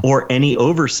 or any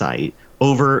oversight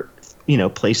over,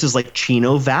 places like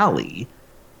Chino Valley,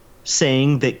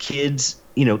 saying that kids,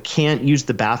 can't use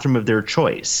the bathroom of their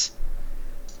choice.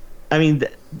 I mean,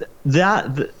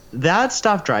 that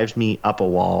stuff drives me up a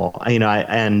wall.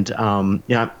 I'm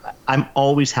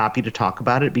always happy to talk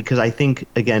about it, because I think,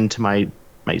 again, to my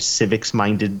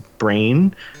civics-minded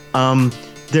brain,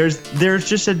 there's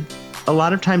just a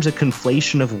lot of times a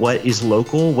conflation of what is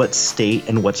local, what's state,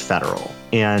 and what's federal.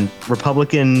 And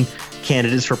Republican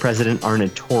candidates for president are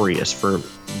notorious for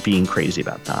being crazy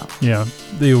about that. Yeah,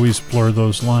 they always blur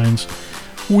those lines.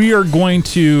 We are going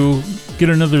to get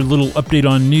another little update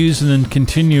on news and then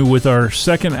continue with our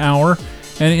second hour.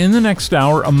 And in the next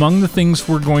hour, among the things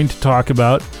we're going to talk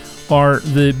about are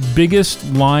the biggest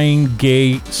lying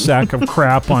gay sack of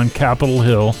crap on Capitol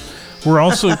Hill. We're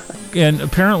also, and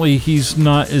apparently he's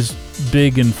not as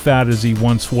big and fat as he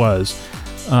once was.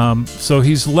 So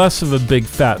he's less of a big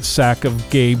fat sack of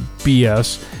gay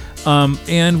BS.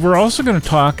 And we're also going to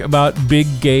talk about big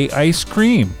gay ice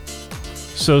cream.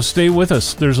 So stay with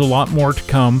us. There's a lot more to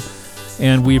come,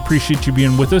 and we appreciate you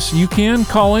being with us. You can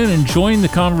call in and join the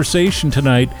conversation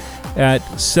tonight at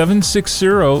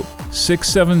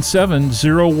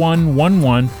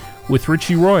 760-677-0111, With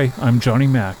Richie Roy, I'm Johnny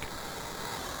Mac.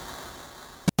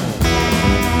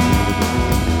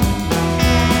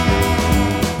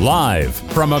 Live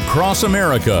from across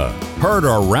America, heard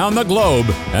around the globe,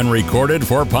 and recorded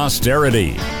for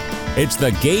posterity. It's the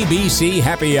GAYBC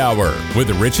Happy Hour with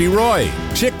Richie Roy,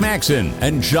 Chick Maxon,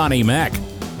 and Johnny Mac.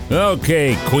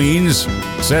 Okay, Queens,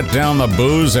 set down the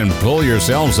booze and pull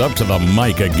yourselves up to the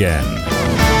mic again.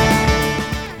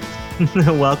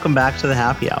 Welcome back to the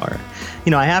Happy Hour. You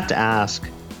know, I have to ask,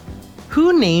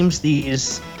 who names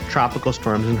these tropical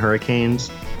storms and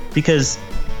hurricanes? Because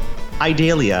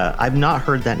Idalia, I've not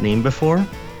heard that name before.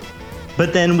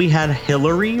 But then we had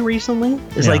Hillary recently.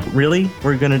 It's like, really?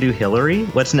 We're going to do Hillary?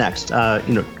 What's next?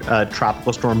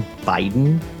 Tropical Storm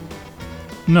Biden?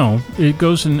 No, it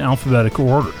goes in alphabetical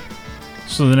order.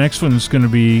 So the next one is going to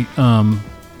be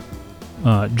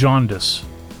Jaundice.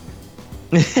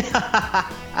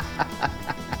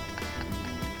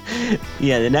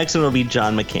 Yeah, the next one will be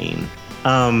John McCain.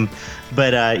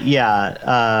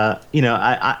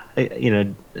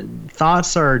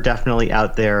 Thoughts are definitely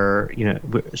out there. You know,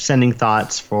 we're sending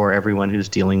thoughts for everyone who's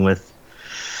dealing with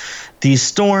these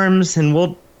storms, and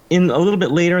we'll, in a little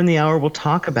bit later in the hour, we'll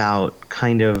talk about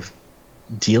kind of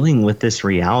dealing with this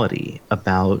reality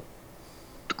about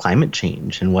climate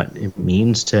change and what it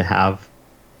means to have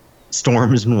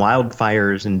storms and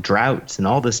wildfires and droughts and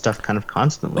all this stuff kind of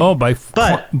constantly. Oh, by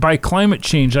climate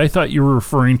change, I thought you were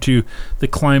referring to the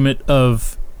climate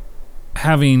of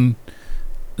having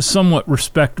somewhat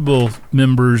respectable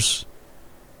members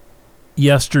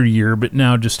yesteryear, but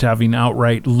now just having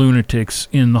outright lunatics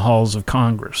in the halls of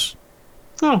Congress.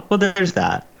 Oh, well, there's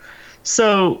that.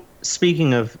 So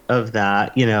speaking of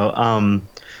that,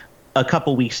 a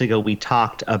couple weeks ago we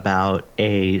talked about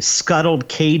a scuttled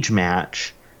cage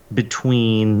match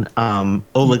between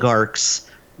oligarchs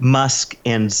Musk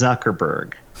and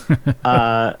Zuckerberg.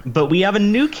 But we have a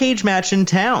new cage match in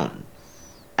town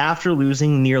after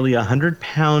losing nearly 100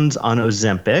 pounds on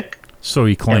Ozempic. So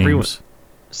he claims.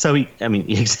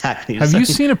 Exactly. Have you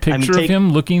seen a picture of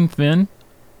him looking thin?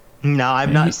 No,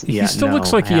 I've not. He still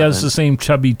looks like he has the same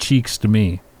chubby cheeks to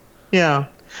me. Yeah.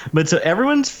 But so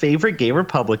everyone's favorite gay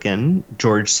Republican,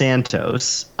 George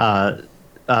Santos,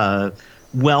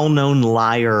 well-known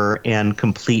liar and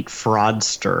complete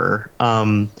fraudster,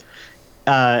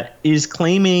 is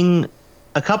claiming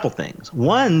a couple things.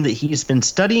 One, that he's been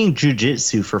studying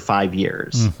jiu-jitsu for 5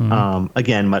 years,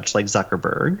 again, much like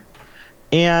Zuckerberg.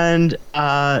 And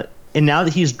now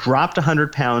that he's dropped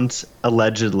 100 pounds,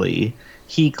 allegedly,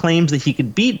 he claims that he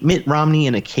could beat Mitt Romney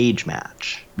in a cage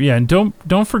match. Yeah, and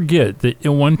don't forget that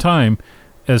at one time,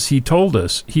 as he told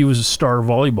us, he was a star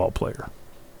volleyball player.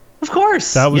 Of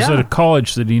course. That was at a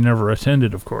college that he never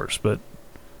attended, of course, but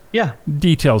yeah,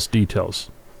 details.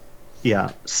 Yeah.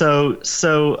 So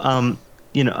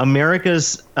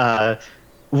America's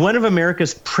one of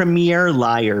America's premier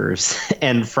liars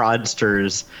and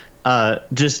fraudsters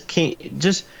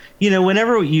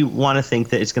whenever you want to think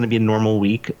that it's going to be a normal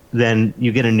week, then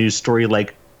you get a news story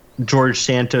like George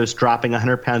Santos dropping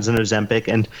 100 pounds on Ozempic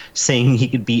and saying he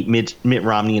could beat Mitt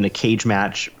Romney in a cage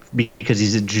match because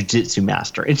he's a jiu-jitsu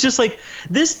master. It's just like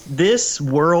this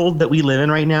world that we live in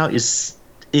right now is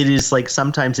like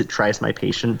sometimes it tries my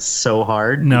patience so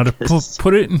hard. Now, to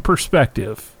put it in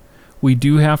perspective, we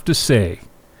do have to say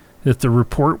that the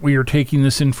report we are taking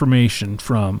this information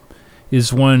from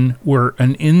is one where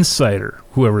an insider,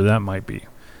 whoever that might be,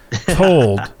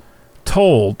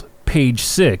 told Page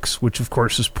 6, which of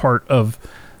course is part of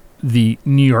the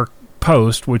New York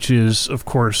Post, which is of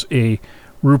course a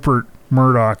Rupert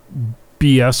Murdoch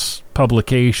BS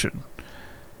publication,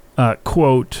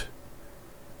 quote,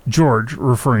 George,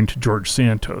 referring to George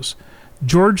Santos,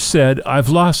 George said, "I've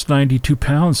lost 92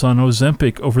 pounds on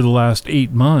Ozempic over the last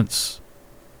 8 months."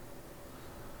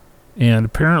 And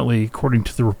apparently, according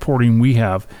to the reporting we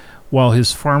have, while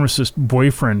his pharmacist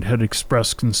boyfriend had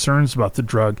expressed concerns about the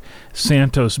drug,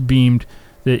 Santos beamed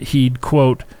that he'd,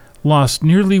 quote, lost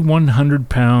nearly 100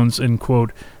 pounds, and,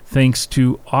 quote, thanks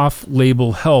to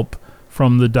off-label help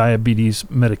from the diabetes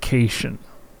medication.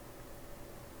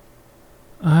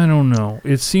 I don't know.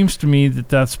 It seems to me that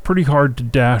that's pretty hard to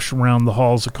dash around the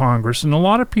halls of Congress, and a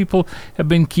lot of people have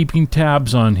been keeping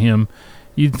tabs on him.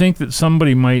 You'd think that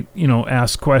somebody might,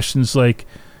 ask questions like,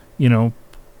 do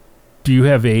you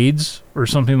have AIDS or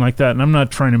something like that? And I'm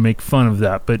not trying to make fun of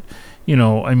that, but,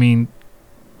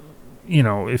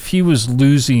 if he was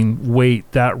losing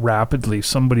weight that rapidly,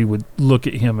 somebody would look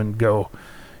at him and go,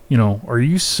 are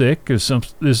you sick? Is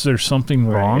there something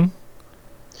wrong?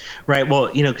 Right. Well,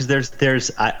 because there's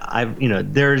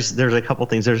a couple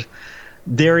things.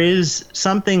 There is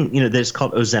something, that's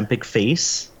called Ozempic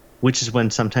face. which is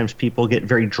when sometimes people get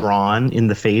very drawn in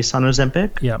the face on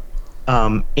Ozempic. Yep.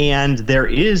 And there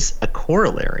is a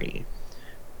corollary,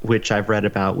 which I've read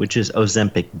about, which is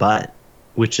Ozempic butt,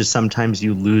 which is sometimes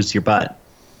you lose your butt.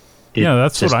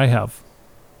 That's what I have.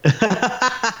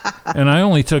 And I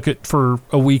only took it for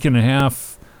a week and a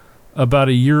half about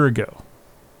a year ago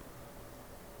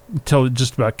until it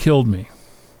just about killed me.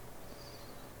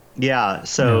 Yeah.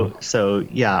 So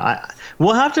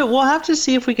we'll have to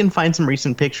see if we can find some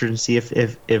recent pictures and see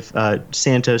if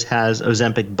Santos has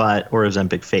Ozempic butt or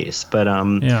Ozempic face. But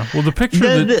yeah. Well, the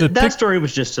picture that story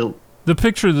was just the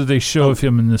picture that they show of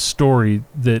him in this story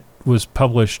that was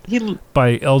published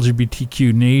by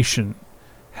LGBTQ Nation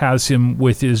has him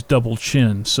with his double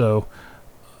chin. So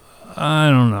I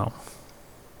don't know.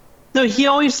 No, he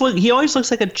always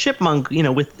looks like a chipmunk,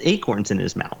 with acorns in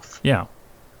his mouth. Yeah.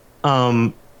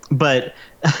 But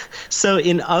so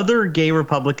in other gay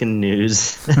Republican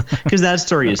news, because that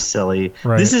story is silly.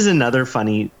 Right. This is another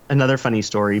funny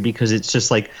story because it's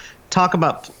just like talk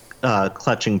about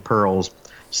clutching pearls.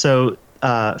 So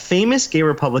famous gay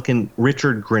Republican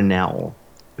Richard Grinnell,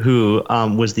 who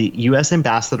was the U.S.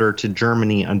 ambassador to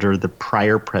Germany under the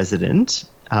prior president,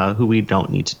 who we don't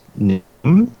need to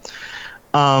name,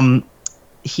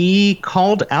 he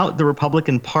called out the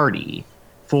Republican Party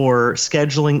for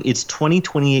scheduling its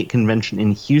 2028 convention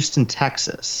in Houston,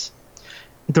 Texas.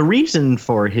 The reason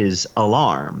for his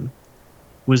alarm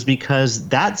was because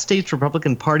that state's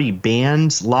Republican Party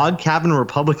bans log cabin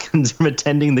Republicans from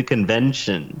attending the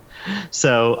convention.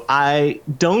 So I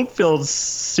don't feel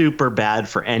super bad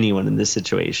for anyone in this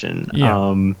situation.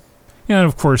 Yeah. And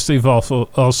of course, they've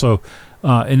also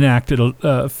enacted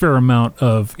a fair amount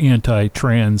of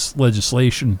anti-trans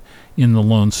legislation in the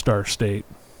Lone Star State.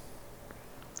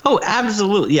 Oh,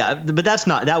 absolutely. Yeah. But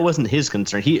that wasn't his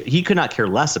concern. He could not care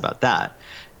less about that.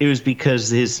 It was because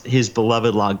his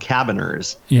beloved log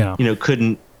cabiners,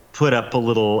 couldn't put up a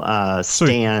little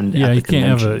stand at the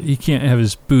convention. He can't have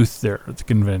his booth there at the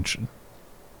convention.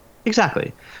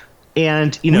 Exactly.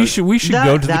 And, we should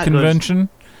go to the convention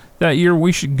that year.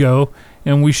 We should go,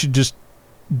 and we should just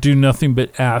do nothing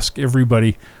but ask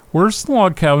everybody, where's the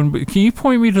log cabin? Can you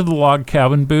point me to the log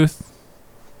cabin booth?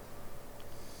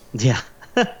 Yeah.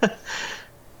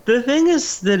 The thing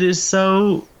is there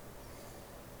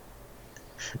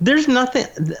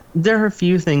are a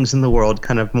few things in the world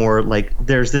kind of more like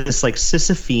there's this like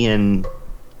Sisyphean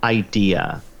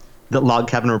idea that log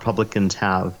cabin Republicans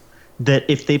have that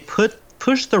if they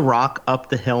push the rock up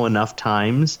the hill enough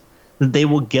times, they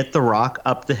will get the rock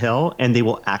up the hill and they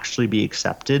will actually be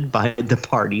accepted by the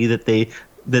party that they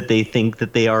think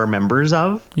that they are members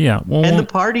of. Yeah. Well, and the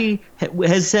party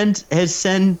has sent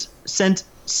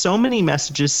so many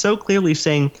messages so clearly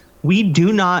saying, we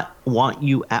do not want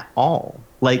you at all.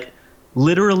 Like,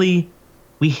 literally,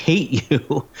 we hate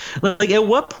you. Like, at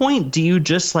what point do you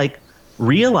just like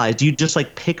realize? Do you just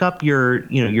like pick up your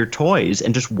toys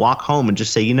and just walk home and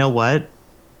just say, you know what?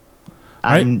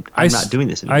 I'm not doing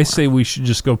this anymore. I say we should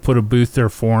just go put a booth there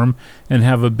for them and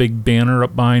have a big banner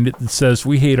up behind it that says,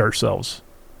 "We hate ourselves.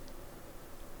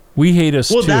 We hate us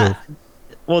too." That's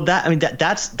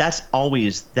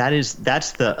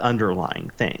the underlying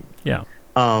thing. Yeah.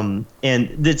 And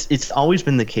it's always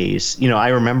been the case. I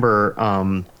remember,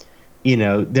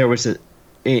 there was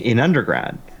in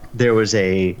undergrad, there was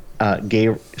a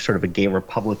gay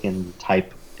Republican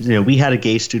type. We had a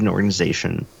gay student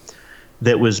organization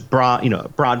that was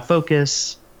broad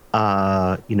focus. It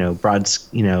was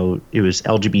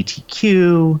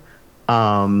LGBTQ,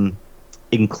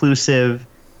 inclusive,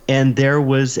 and there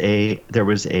was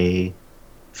a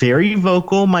very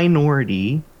vocal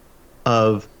minority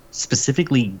of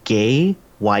specifically gay,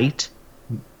 white,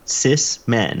 cis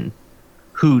men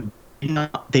who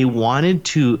they wanted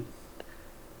to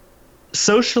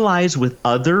socialize with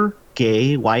other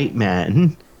gay white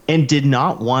men and did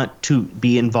not want to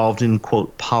be involved in,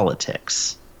 quote,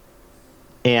 politics.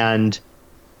 And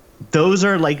those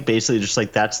are like basically just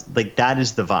like that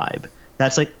is the vibe.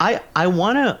 That's like I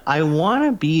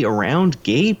wanna be around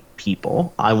gay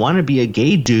people. I wanna be a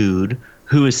gay dude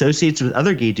who associates with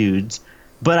other gay dudes,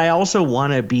 but I also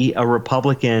wanna be a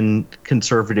Republican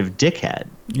conservative dickhead.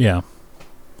 Yeah.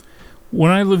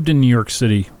 When I lived in New York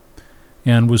City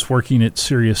and was working at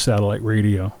Sirius Satellite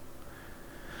Radio,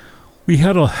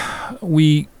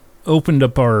 we opened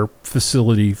up our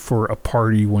facility for a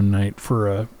party one night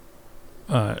for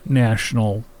a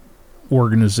national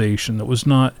organization that was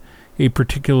not a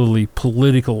particularly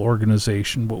political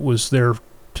organization, but was there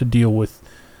to deal with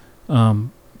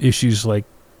issues like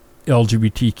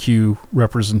LGBTQ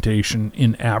representation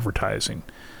in advertising.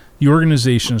 The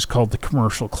organization is called the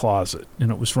Commercial Closet, and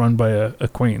it was run by a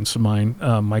acquaintance of mine,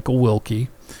 Michael Wilkie.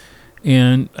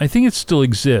 And I think it still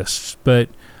exists, but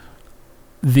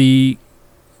the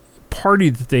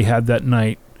party that they had that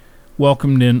night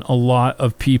welcomed in a lot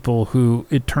of people who,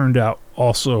 it turned out,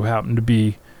 also happened to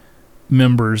be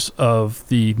members of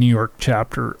the New York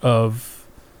chapter of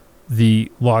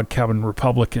the Log Cabin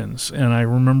Republicans. And I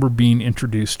remember being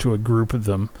introduced to a group of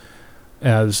them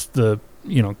as the,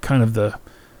 kind of the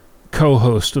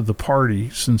co-host of the party,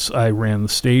 since I ran the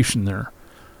station there.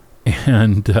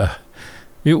 And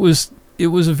it was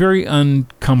a very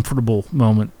uncomfortable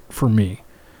moment for me,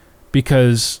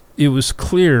 because it was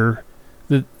clear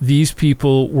that these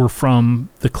people were from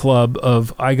the club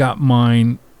of I got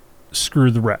mine, screw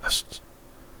the rest.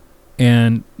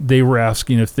 And they were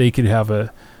asking if they could have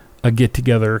a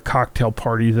get-together, a cocktail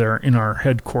party there in our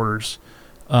headquarters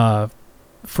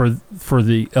for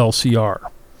the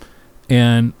LCR.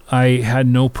 And I had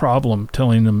no problem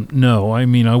telling them no. I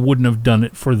mean, I wouldn't have done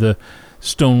it for the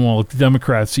Stonewall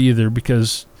Democrats either,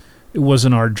 because it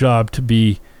wasn't our job to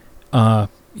be,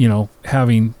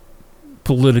 having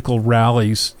political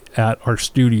rallies at our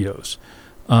studios.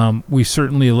 We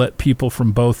certainly let people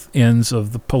from both ends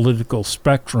of the political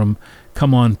spectrum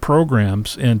come on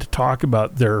programs and to talk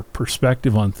about their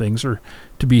perspective on things, or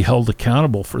to be held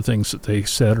accountable for things that they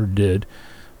said or did.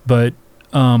 But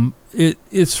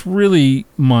it's really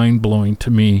mind-blowing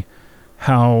to me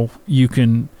how you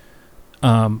can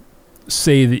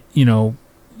say that,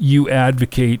 you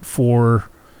advocate for,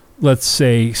 let's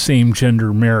say,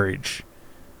 same-gender marriage,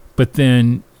 but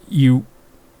then you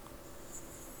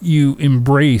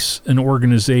embrace an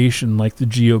organization like the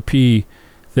GOP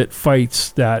that fights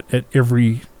that at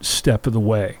every step of the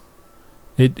way.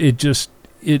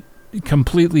 It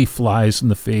completely flies in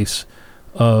the face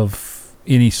of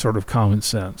any sort of common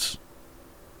sense.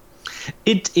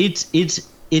 It's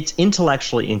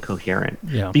intellectually incoherent.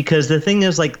 Yeah. Because the thing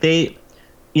is, like, they,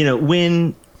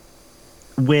 when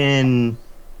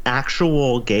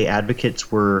actual gay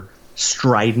advocates were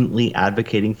stridently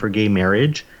advocating for gay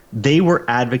marriage, they were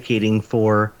advocating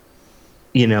for,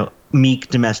 meek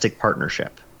domestic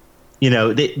partnership.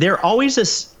 They're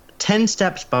always 10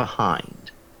 steps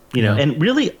behind, and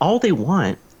really all they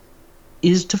want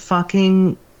is to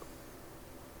fucking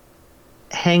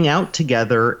hang out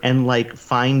together and like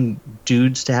find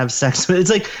dudes to have sex with. It's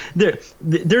like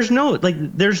there's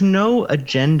no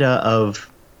agenda of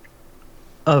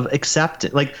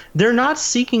acceptance. Like, they're not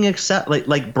seeking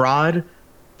like broad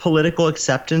political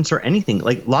acceptance or anything.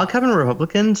 Like, Log Cabin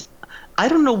Republicans, I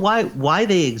don't know why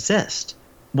they exist.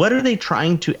 What are they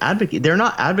trying to advocate? They're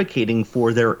not advocating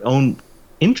for their own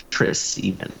interests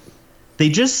even. They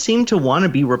just seem to want to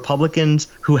be Republicans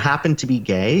who happen to be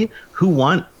gay, who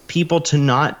want people to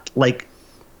not like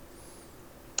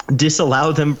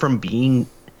disallow them from being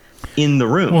in the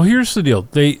room. Well, here's the deal.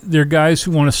 They're guys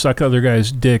who want to suck other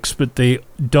guys' dicks, but they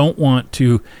don't want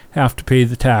to have to pay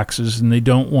the taxes, and they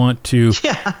don't want to,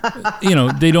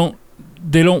 they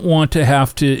don't want to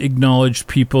have to acknowledge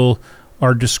people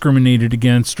are discriminated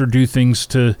against or do things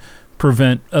to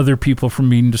prevent other people from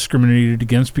being discriminated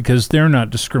against, because they're not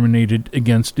discriminated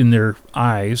against in their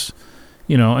eyes.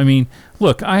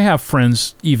 Look, I have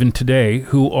friends even today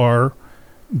who are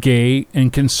gay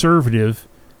and conservative,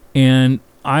 and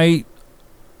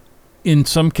in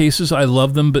some cases I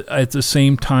love them, but at the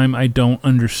same time I don't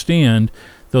understand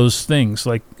those things.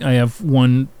 Like, I have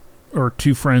one or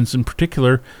two friends in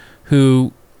particular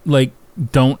who like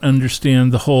don't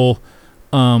understand the whole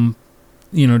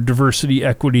diversity,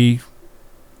 equity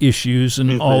issues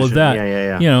and inclusion, all of that.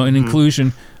 And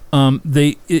inclusion. And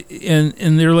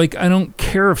they're like, I don't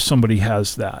care if somebody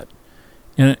has that.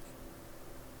 And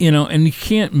and you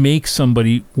can't make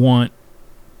somebody want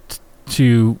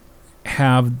to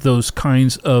have those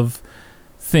kinds of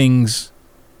things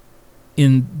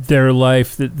in their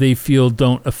life that they feel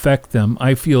don't affect them.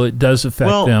 I feel it does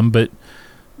affect them, but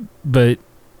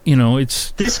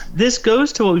it's this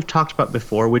goes to what we've talked about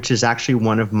before, which is actually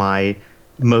one of my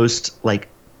most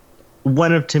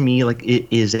to me, it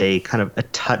is a kind of a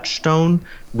touchstone,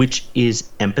 which is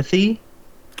empathy.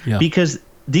 Yeah. Because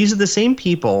these are the same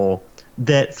people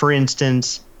that, for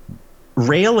instance,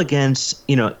 rail against,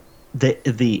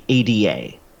 the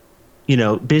ADA.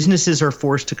 Businesses are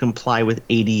forced to comply with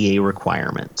ADA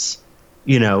requirements,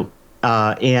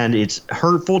 and it's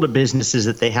hurtful to businesses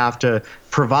that they have to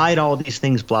provide all these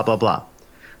things, blah, blah, blah.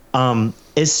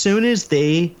 As soon as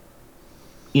they,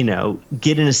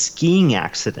 get in a skiing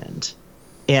accident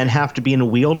and have to be in a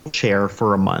wheelchair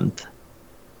for a month,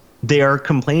 they are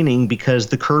complaining because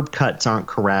the curb cuts aren't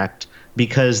correct,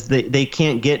 because they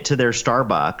can't get to their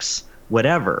Starbucks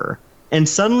whatever. And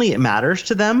suddenly it matters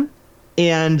to them,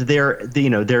 and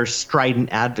they're strident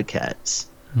advocates.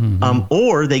 Mm-hmm.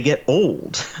 Or they get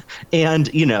old and,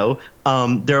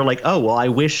 they're like, oh, well, I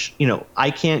wish, I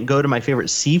can't go to my favorite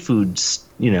seafood,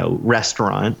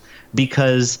 restaurant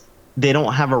because they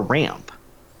don't have a ramp.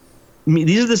 I mean,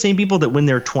 these are the same people that when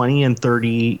they're 20 and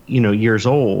 30, years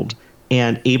old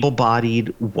and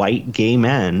able-bodied white gay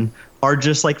men are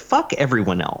just like, fuck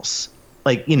everyone else.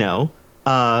 Like,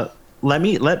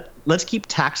 let's keep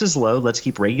taxes low. Let's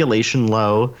keep regulation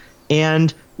low.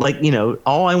 And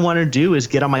all I want to do is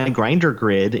get on my Grindr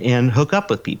grid and hook up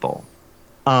with people.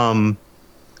 And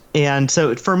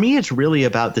so for me, it's really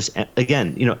about this,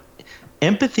 again,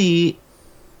 empathy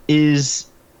is,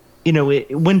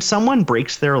 when someone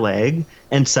breaks their leg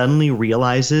and suddenly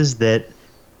realizes that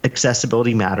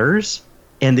accessibility matters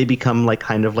and they become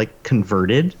kind of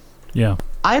converted. Yeah.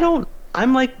 I'm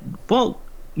like, well,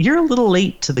 you're a little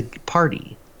late to the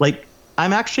party.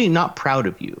 I'm actually not proud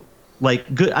of you.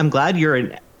 Good. I'm glad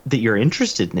that you're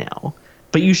interested now,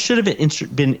 but you should have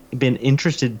been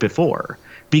interested before,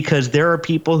 because there are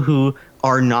people who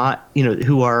are not,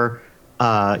 who are,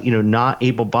 not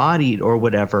able-bodied or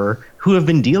whatever, who have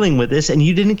been dealing with this, and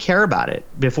you didn't care about it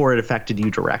before it affected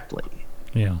you directly.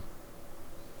 Yeah.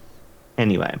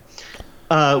 Anyway,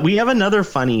 we have another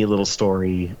funny little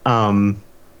story, and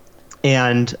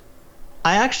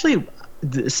I actually.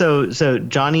 So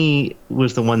Johnny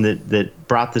was the one that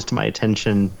brought this to my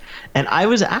attention, and I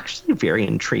was actually very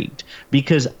intrigued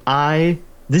because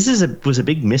this was a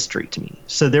big mystery to me.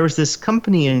 So there was this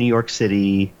company in New York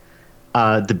City,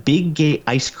 the Big Gay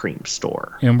Ice Cream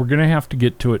Store. And we're going to have to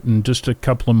get to it in just a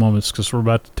couple of moments because we're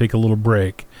about to take a little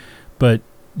break. But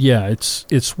yeah,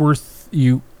 it's worth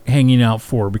you hanging out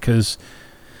for, because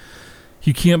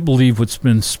you can't believe what's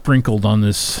been sprinkled on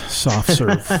this soft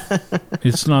serve.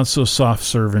 It's not so soft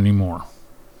serve anymore.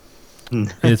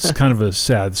 It's kind of a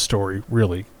sad story,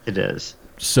 really. It is.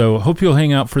 So hope you'll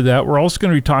hang out for that. We're also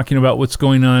going to be talking about what's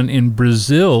going on in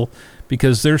Brazil,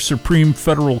 because their Supreme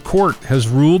Federal Court has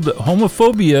ruled that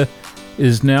homophobia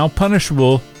is now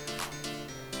punishable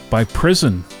by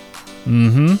prison.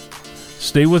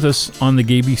 Stay with us on the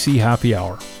GAYBC Happy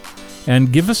Hour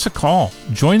and give us a call.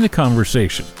 Join the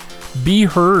conversation. Be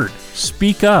heard.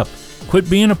 Speak up. Quit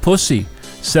being a pussy.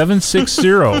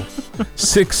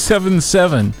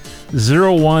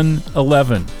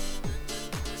 760-677-0111.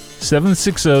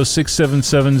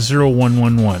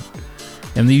 760-677-0111.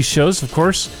 And these shows, of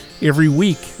course, every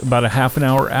week, about a half an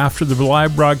hour after the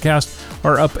live broadcast,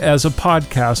 are up as a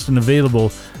podcast and available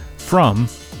from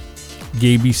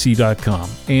GAYBC.com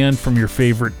and from your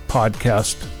favorite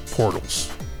podcast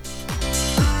portals.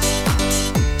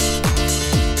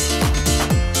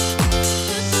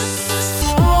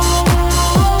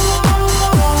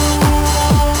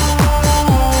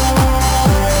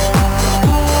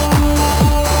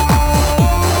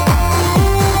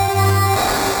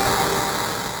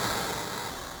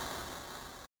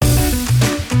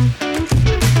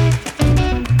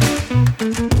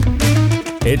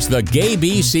 It's the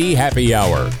GAYBC Happy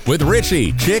Hour with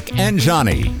Richie, Chick, and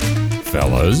Johnny.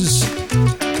 Fellas.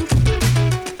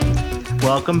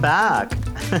 Welcome back.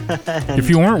 If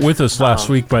you weren't with us last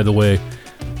week, by the way,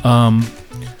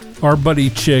 our buddy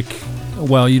Chick,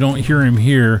 well, you don't hear him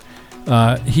here,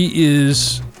 he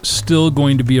is still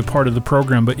going to be a part of the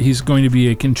program, but he's going to be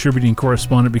a contributing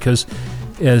correspondent because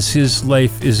as his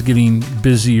life is getting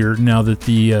busier now that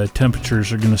the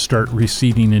temperatures are going to start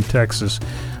receding in Texas,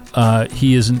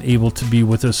 he isn't able to be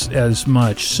with us as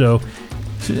much. So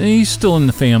he's still in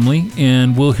the family,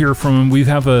 and we'll hear from him. We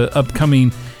have a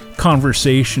upcoming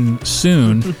conversation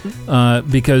soon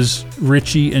because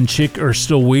Richie and Chick are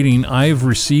still waiting. I've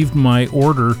received my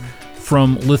order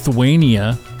from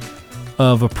Lithuania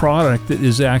of a product that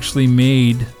is actually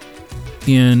made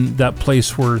in that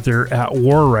place where they're at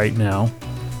war right now.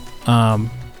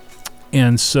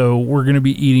 And so we're going to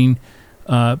be eating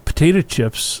potato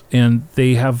chips, and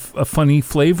they have a funny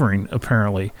flavoring,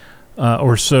 apparently,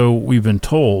 or so we've been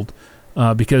told,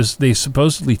 because they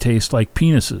supposedly taste like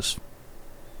penises.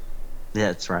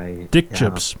 That's right. Dick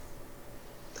chips.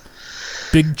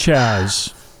 Big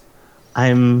Chaz.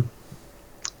 I'm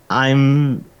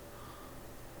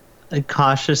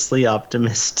cautiously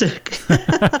optimistic.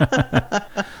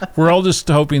 We're all just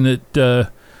hoping that,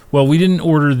 well, we didn't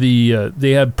order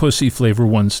they had pussy flavor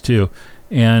ones too.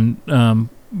 And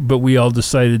but we all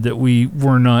decided that we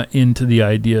were not into the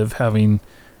idea of having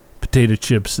potato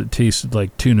chips that tasted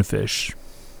like tuna fish.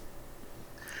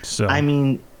 So I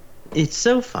mean, it's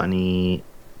so funny.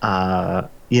 I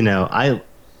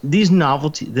these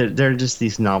novelty, they're just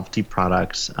these novelty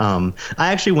products. I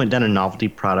actually went down a novelty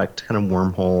product kind of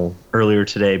wormhole earlier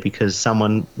today because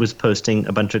someone was posting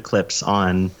a bunch of clips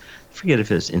on, I forget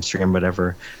if it was Instagram or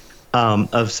whatever,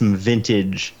 of some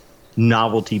vintage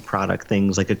novelty product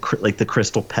things like the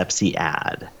Crystal Pepsi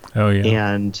ad. Oh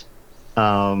yeah. And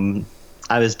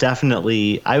I was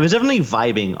definitely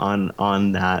vibing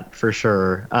on that for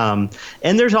sure. And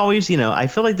there's always, I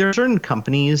feel like there are certain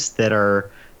companies that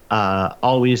are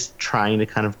always trying to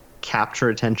kind of capture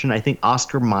attention. I think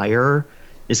Oscar Mayer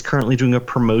is currently doing a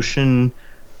promotion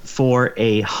for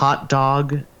a hot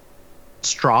dog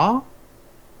straw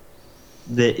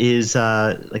that is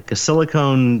like a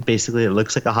silicone, basically it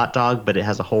looks like a hot dog, but it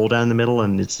has a hole down the middle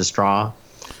and it's a straw.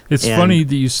 It's funny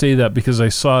that you say that because I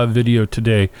saw a video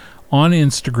today on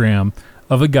Instagram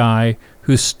of a guy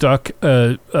who stuck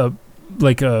a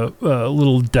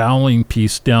little doweling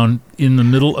piece down in the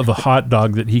middle of a hot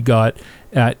dog that he got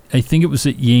at, I think it was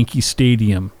at Yankee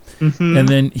Stadium. Mm-hmm. And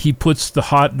then he puts the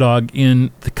hot dog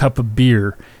in the cup of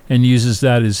beer and uses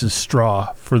that as a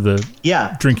straw for the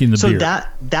drinking the beer. So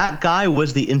that guy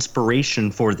was the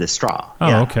inspiration for this straw.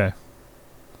 Oh, okay.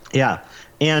 Yeah.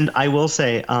 And I will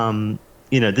say,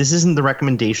 this isn't the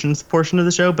recommendations portion of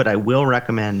the show, but I will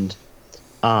recommend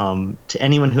to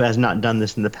anyone who has not done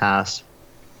this in the past,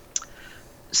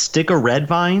 stick a red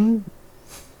vine,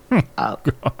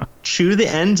 chew the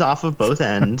ends off of both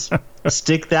ends,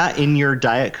 stick that in your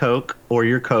Diet Coke or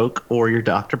your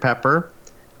Dr. Pepper,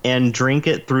 and drink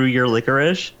it through your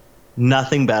licorice.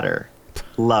 Nothing better.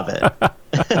 Love it.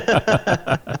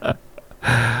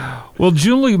 Well,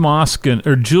 Julia Moskin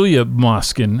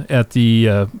at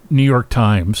the New York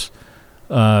Times,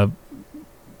 it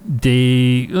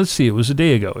was a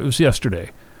day ago. It was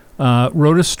yesterday.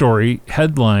 Wrote a story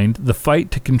headlined "The Fight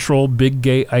to Control Big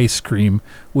Gay Ice Cream,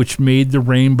 Which Made the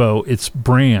Rainbow Its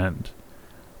Brand."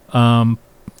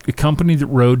 A company that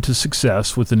rode to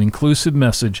success with an inclusive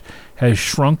message has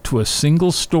shrunk to a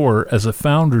single store as a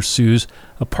founder sues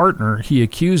a partner he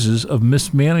accuses of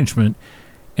mismanagement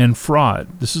and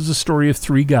fraud. This is the story of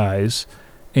three guys.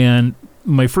 And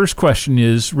my first question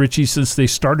is, Richie, since they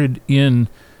started in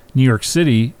New York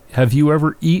City, have you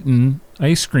ever eaten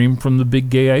ice cream from the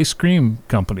Big Gay Ice Cream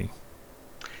Company?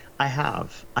 I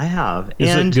have.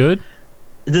 Is it good?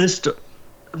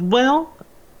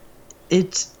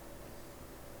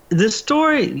 The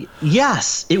story,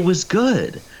 yes, it was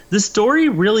good. The story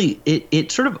really, it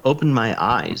sort of opened my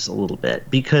eyes a little bit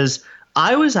because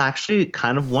I was actually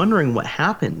kind of wondering what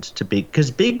happened to Big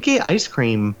Gay Ice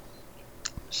Cream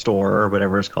store or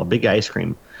whatever it's called, Big Gay Ice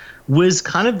Cream, was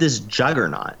kind of this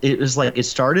juggernaut. It was like, it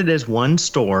started as one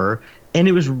store and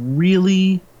it was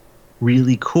really,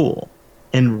 really cool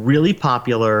and really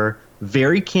popular,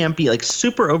 very campy, like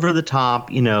super over the top,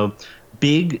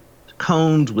 big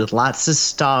cones with lots of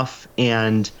stuff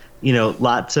and,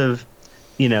 lots of,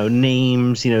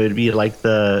 names, it'd be like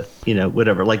the,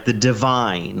 whatever, like the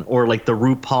Divine or like the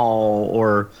RuPaul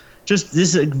or just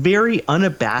this very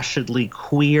unabashedly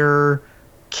queer,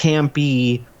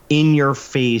 campy, in your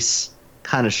face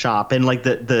kind of shop. And like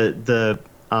the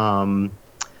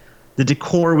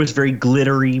decor was very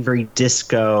glittery, very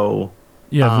disco.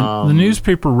 Yeah, the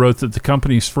newspaper wrote that the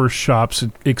company's first shops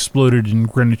exploded in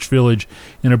Greenwich Village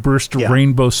in a burst of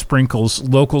rainbow sprinkles.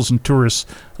 Locals and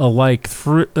tourists alike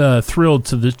thrilled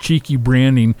to the cheeky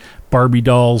branding, Barbie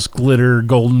dolls, glitter,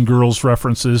 Golden Girls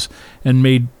references, and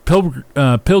made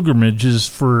pilgrimages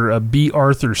for B.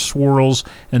 Arthur swirls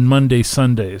and Monday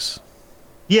Sundays.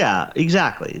 Yeah,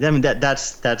 exactly. I mean,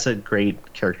 that's a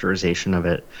great characterization of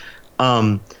it.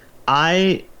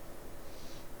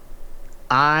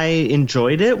 I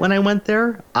enjoyed it when I went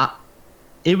there.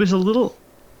 It was a little,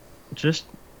 just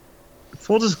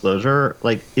full disclosure,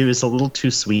 like it was a little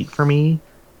too sweet for me.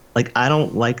 Like I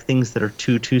don't like things that are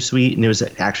too sweet, and it was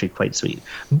actually quite sweet.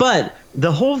 But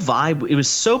the whole vibe, it was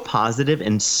so positive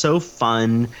and so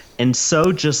fun and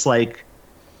so just like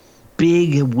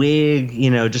big wig,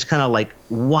 just kind of like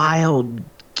wild,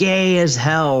 gay as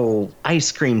hell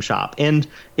ice cream shop. And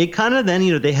it kind of then,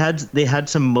 they had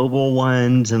some mobile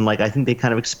ones and like I think they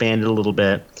kind of expanded a little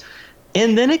bit.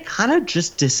 And then it kind of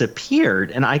just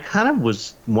disappeared. And I kind of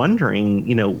was wondering,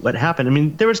 what happened. I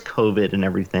mean, there was COVID and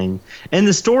everything. And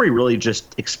the story really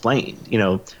just explained,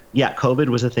 COVID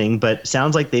was a thing, but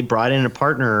sounds like they brought in a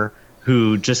partner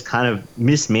who just kind of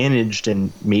mismanaged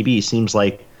and maybe seems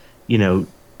like,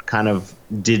 kind of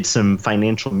did some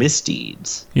financial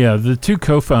misdeeds. Yeah, the two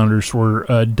co-founders were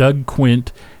Doug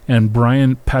Quint and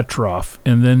Brian Petroff.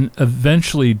 And then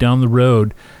eventually down the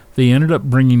road, they ended up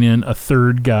bringing in a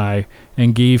third guy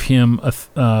and gave him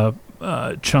a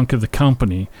chunk of the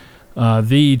company.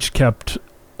 They each kept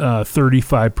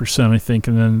 35%, I think,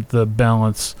 and then the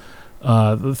balance, the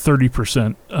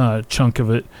 30% chunk of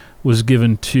it was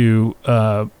given to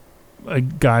a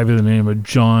guy by the name of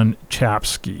John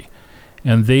Chapsky.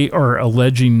 And they are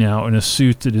alleging now in a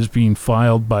suit that is being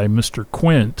filed by Mr.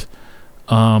 Quint,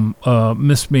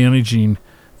 mismanaging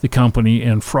the company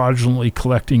and fraudulently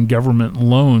collecting government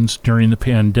loans during the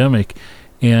pandemic.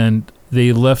 And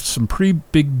they left some pretty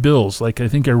big bills. Like, I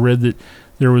think I read that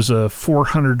there was a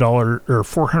 $400 or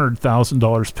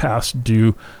 $400,000 past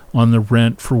due on the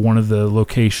rent for one of the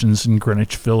locations in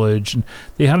Greenwich Village. And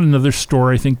they had another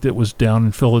store, I think, that was down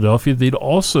in Philadelphia. They'd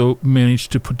also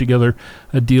managed to put together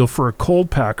a deal for a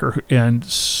cold packer and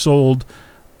sold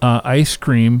ice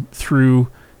cream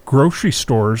through grocery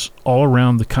stores all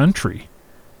around the country.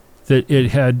 That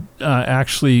it had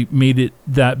actually made it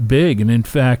that big. And in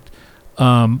fact,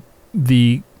 one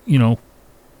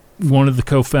of the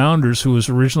co-founders, who was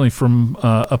originally from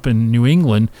up in New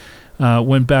England,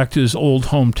 went back to his old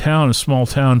hometown, a small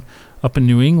town up in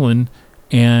New England,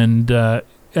 and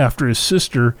after his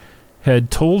sister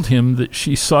had told him that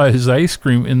she saw his ice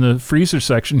cream in the freezer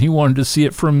section, he wanted to see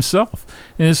it for himself.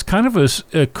 And it's kind of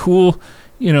a cool,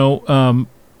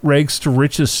 rags to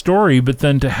riches story, but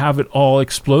then to have it all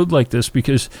explode like this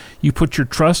because you put your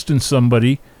trust in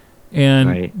somebody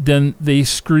and then they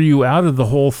screw you out of the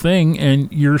whole thing,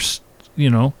 and you're,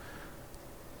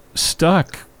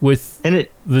 stuck with the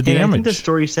damage. And I think the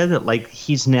story said that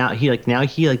he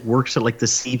works at the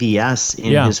CVS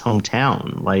in his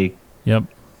hometown.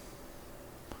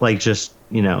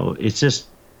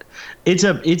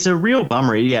 It's a real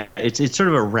bummer. Yeah, it's sort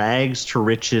of a rags to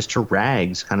riches to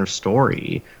rags kind of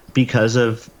story because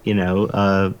of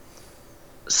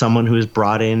someone who is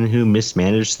brought in who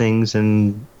mismanaged things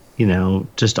and.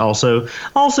 Just also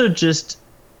just,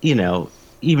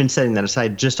 even setting that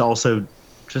aside, just the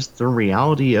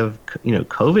reality of,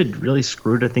 COVID really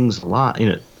screwed things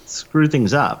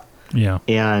up. Yeah.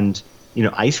 And,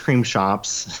 ice cream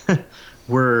shops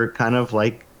were kind of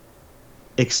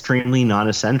extremely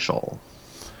non-essential.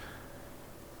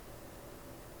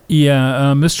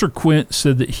 Yeah. Mr. Quint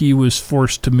said that he was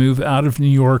forced to move out of New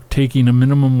York, taking a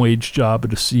minimum wage job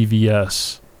at a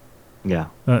CVS. Yeah.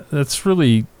 It's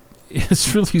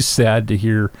really sad to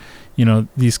hear,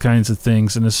 these kinds of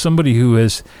things. And as somebody who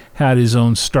has had his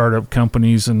own startup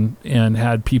companies and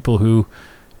had people who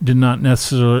did not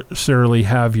necessarily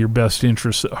have your best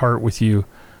interests at heart with you,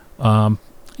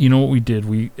 you know what we did?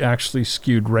 We actually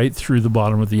skewed right through the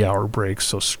bottom of the hour breaks.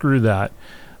 So screw that.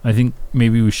 I think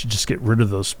maybe we should just get rid of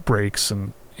those breaks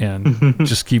and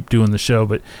just keep doing the show.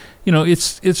 But,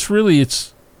 these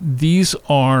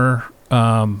are...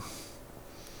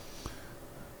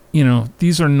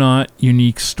 these are not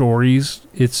unique stories.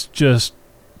 It's just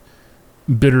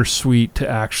bittersweet to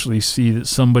actually see that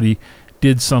somebody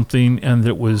did something and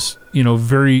that was,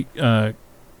 very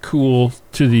cool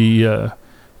to the,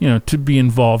 to be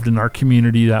involved in our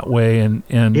community that way and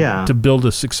to build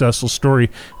a successful story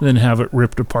and then have it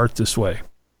ripped apart this way.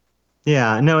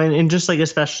 Yeah, no, and just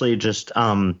especially just,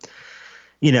 the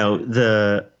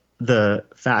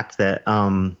fact that,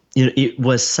 it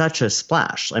was such a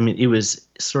splash. I mean, it was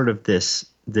sort of this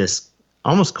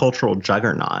almost cultural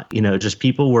juggernaut. Just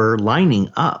people were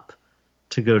lining up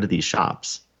to go to these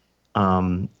shops,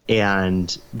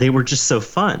 and they were just so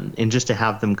fun. And just to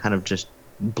have them kind of just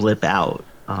blip out.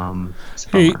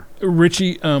 Hey,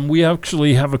 Richie, we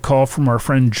actually have a call from our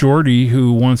friend Jordy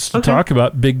who wants to talk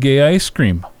about Big Gay Ice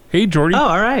Cream. Hey, Jordy. Oh,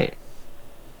 all right.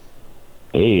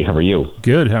 Hey, how are you?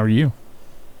 Good. How are you?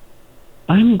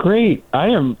 I'm great. I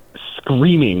am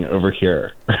screaming over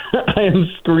here. I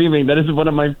am screaming. That is one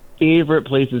of my favorite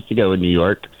places to go in New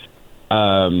York.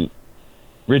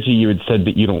 Richie, you had said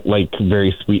that you don't like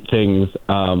very sweet things.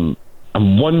 I'm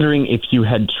wondering if you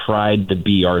had tried the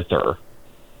B. Arthur.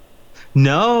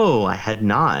 No, I had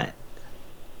not.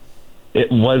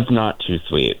 It was not too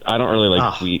sweet. I don't really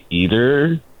like sweet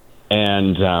either.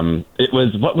 And it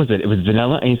was, what was it? It was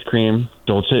vanilla ice cream,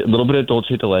 a little bit of dulce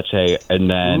de leche, and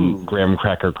then graham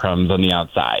cracker crumbs on the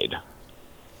outside.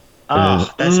 Oh,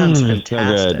 that sounds fantastic.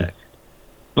 So good.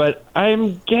 But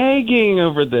I'm gagging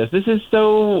over this. This is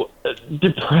so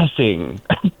depressing.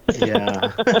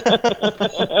 Yeah.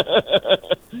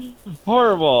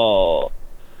 Horrible.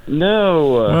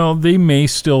 No. Well, they may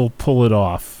still pull it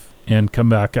off and come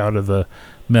back out of the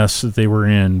mess that they were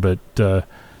in, but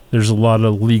there's a lot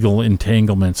of legal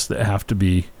entanglements that have to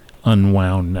be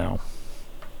unwound now.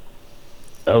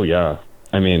 Oh, yeah.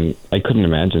 I mean, I couldn't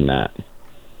imagine that.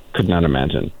 Could not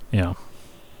imagine. Yeah.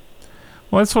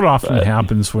 Well, that's what often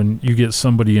happens when you get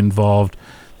somebody involved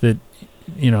that,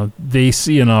 they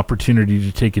see an opportunity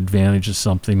to take advantage of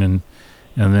something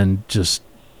and then just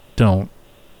don't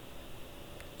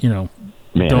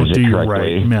Manage do it you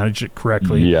correctly. right, manage it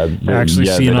correctly. Yeah, actually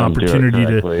see an they don't do it opportunity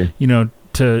correctly.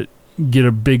 to get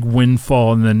a big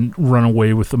windfall and then run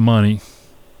away with the money.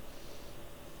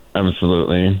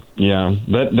 Absolutely. Yeah.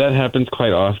 That happens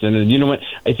quite often. And you know what?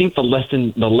 I think the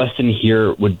lesson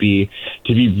here would be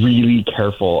to be really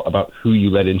careful about who you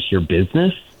let into your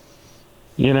business.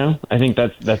 I think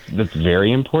that's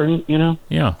very important, Yeah.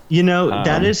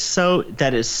 That is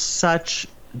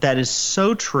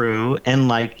so true. And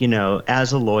like,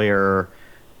 as a lawyer,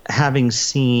 having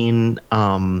seen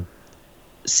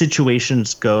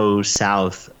situations go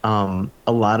south, a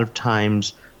lot of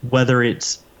times, whether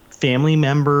it's family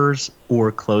members or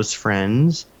close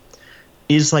friends,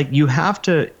 is like you have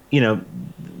to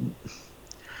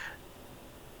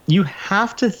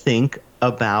think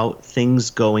about things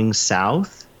going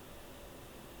south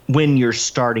when you're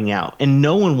starting out, and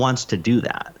no one wants to do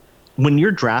that. When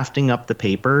you're drafting up the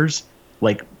papers,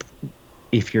 like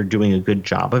if you're doing a good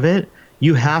job of it,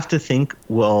 you have to think,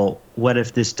 well, what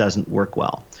if this doesn't work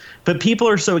well? But people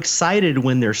are so excited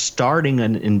when they're starting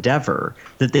an endeavor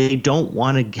that they don't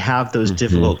want to have those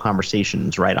difficult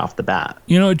conversations right off the bat.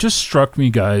 It just struck me,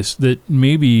 guys, that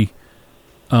maybe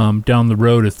down the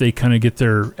road, if they kind of get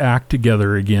their act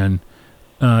together again,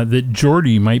 that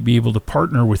Jordy might be able to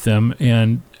partner with them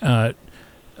and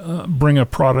bring a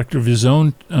product of his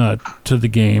own to the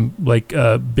game, like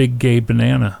a big gay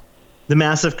banana. The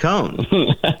massive cone.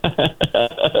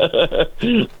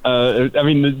 I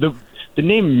mean, the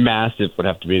name massive would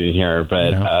have to be in here,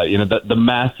 but the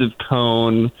massive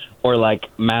cone or like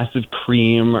massive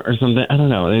cream or something. I don't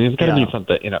know. It's got to be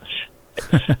something.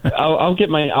 I'll get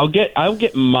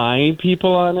my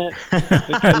people on it.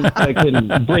 That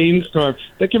can brainstorm.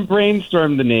 That can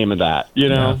brainstorm the name of that.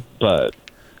 But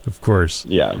of course,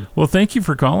 yeah. Well, thank you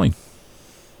for calling.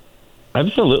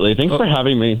 Absolutely. Thanks for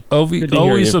having me.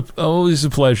 Always a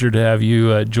pleasure to have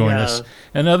you join us.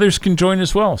 And others can join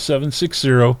as well.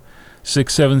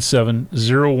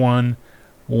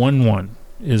 760-677-0111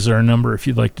 is our number if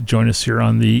you'd like to join us here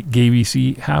on the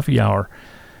GAYBC Happy Hour.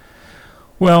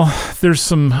 Well, there's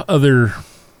some other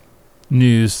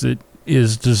news that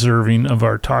is deserving of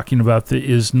our talking about that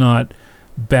is not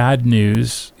bad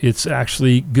news. It's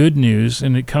actually good news,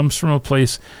 and it comes from a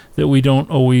place that we don't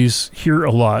always hear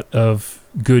a lot of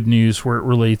good news where it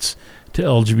relates to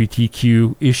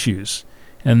LGBTQ issues,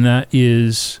 and that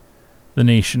is the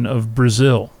nation of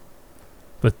Brazil.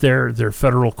 But their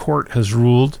federal court has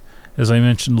ruled, as I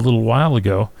mentioned a little while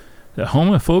ago, that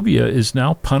homophobia is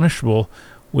now punishable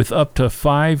with up to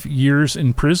 5 years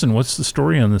in prison. What's the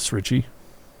story on this, Richie?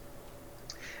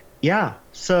 Yeah.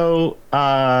 So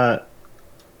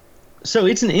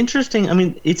it's an interesting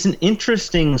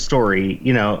story.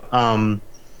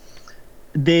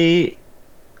 They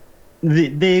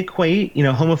equate,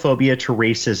 homophobia to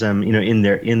racism,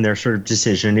 in their sort of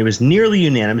decision. It was nearly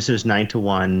unanimous. It was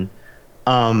 9-1.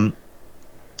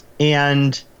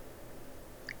 And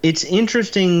it's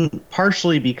interesting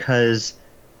partially because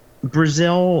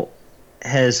Brazil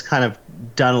has kind of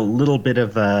done a little bit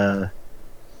of a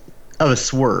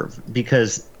swerve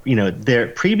because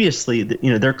their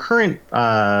current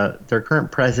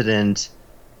president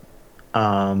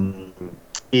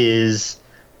is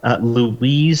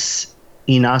Luiz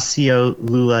Inácio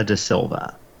Lula da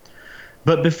Silva,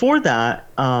 but before that,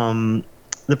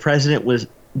 the president was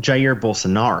Jair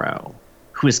Bolsonaro,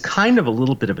 who is kind of a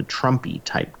little bit of a Trumpy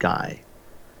type guy.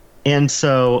 And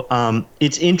so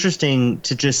it's interesting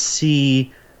to just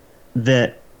see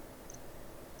that,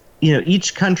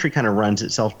 each country kind of runs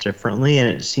itself differently. And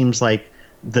it seems like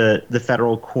the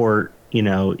federal court,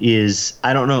 is,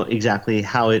 I don't know exactly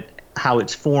how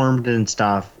it's formed and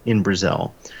stuff in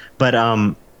Brazil. But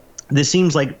this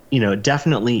seems like,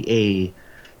 definitely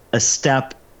a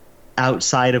step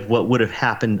outside of what would have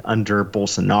happened under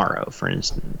Bolsonaro, for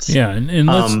instance. Yeah, and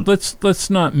let's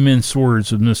not mince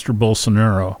words with Mr.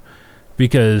 Bolsonaro,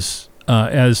 because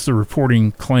as the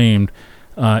reporting claimed,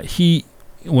 he,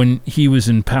 when he was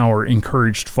in power,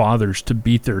 encouraged fathers to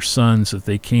beat their sons if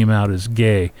they came out as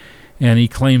gay, and he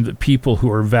claimed that people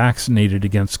who are vaccinated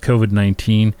against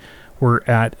COVID-19 were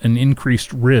at an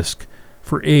increased risk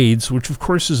for AIDS, which of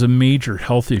course is a major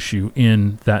health issue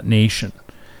in that nation.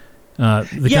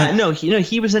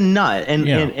 He was a nut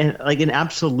and like an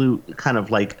absolute kind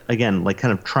of like, again, like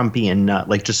kind of Trumpian nut,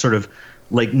 like just sort of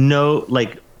like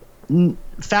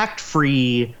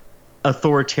fact-free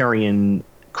authoritarian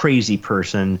crazy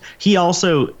person. He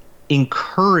also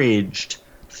encouraged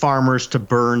farmers to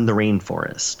burn the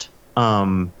rainforest.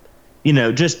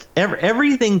 Just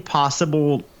everything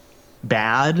possible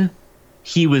bad,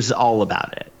 he was all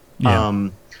about it. Yeah.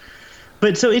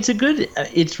 But so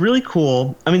it's really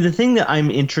cool. I mean, the thing that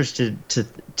I'm interested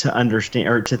to understand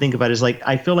or to think about is like,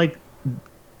 I feel like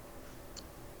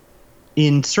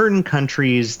in certain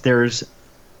countries, there's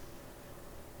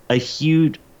a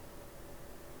huge,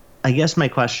 I guess my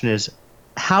question is,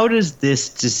 how does this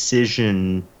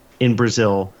decision in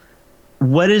Brazil,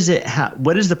 what is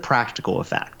the practical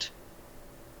effect?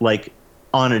 Like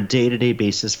on a day-to-day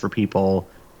basis for people?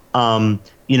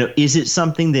 Is it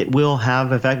something that will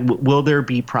have effect? Will there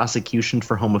be prosecution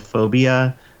for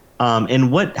homophobia?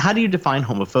 And how do you define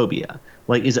homophobia?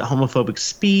 Like, is it homophobic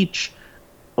speech?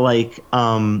 Like,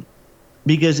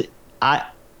 because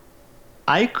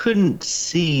I couldn't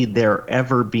see there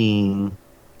ever being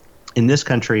in this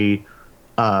country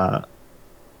a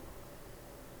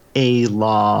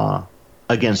law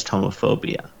against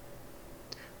homophobia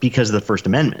because of the First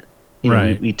Amendment.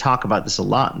 Right. We talk about this a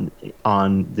lot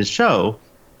on this show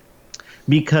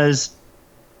because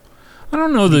I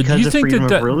don't know that. Do you think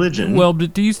that religion? Well,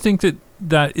 but do you think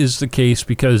that is the case?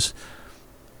 Because,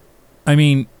 I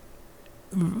mean,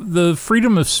 the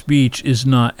freedom of speech is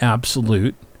not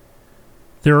absolute.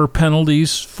 There are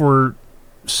penalties for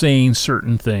saying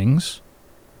certain things.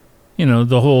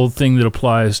 The whole thing that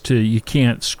applies to you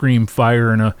can't scream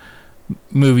fire in a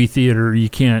movie theater. You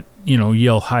can't,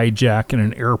 yell hijack in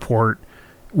an airport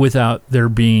without there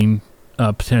being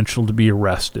potential to be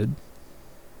arrested.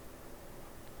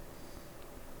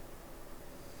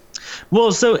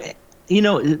 Well, so,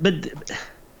 but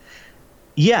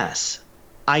yes,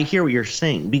 I hear what you're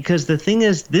saying, because the thing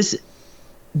is, this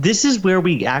is where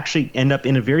we actually end up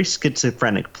in a very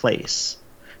schizophrenic place,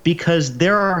 because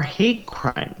there are hate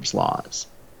crimes laws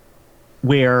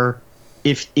where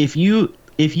if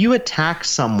you attack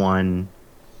someone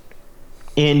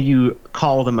and you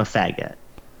call them a faggot,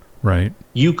 right,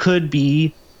 you could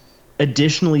be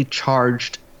additionally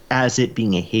charged as it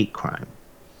being a hate crime,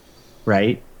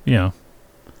 right? Yeah.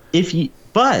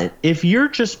 But if you're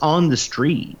just on the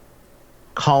street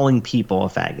calling people a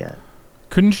faggot,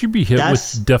 couldn't you be hit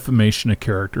with defamation of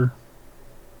character?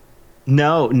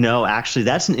 No, actually,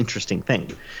 that's an interesting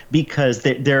thing, because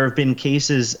there have been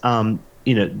cases,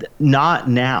 not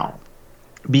now,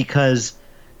 because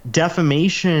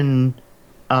defamation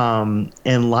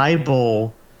and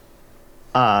libel,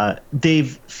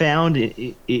 they've found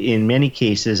in many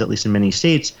cases, at least in many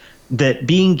states, that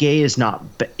being gay is not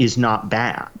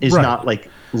bad, right. Not like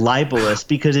libelous,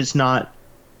 because it's not.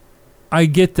 I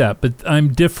get that, but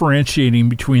I'm differentiating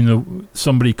between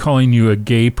somebody calling you a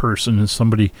gay person and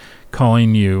somebody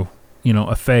calling you, a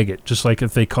faggot. Just like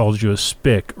if they called you a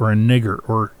spick or a nigger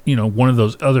or, one of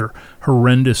those other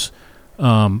horrendous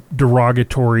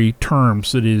derogatory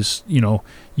terms that is,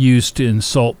 used to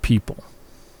insult people.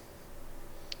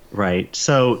 Right.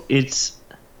 So it's.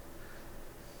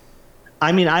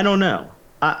 I mean, I don't know.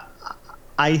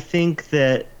 I think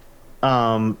that,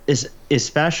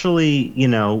 especially,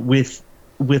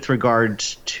 with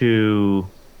regards to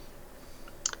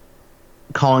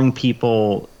calling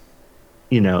people,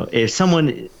 if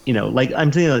someone, like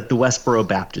I'm thinking like the Westboro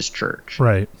Baptist Church,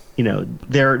 right?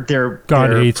 They're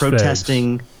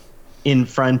protesting fags in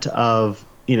front of,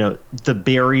 the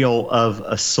burial of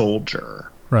a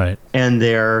soldier, right? And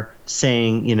they're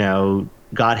saying,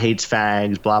 God hates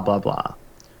fags, blah, blah, blah.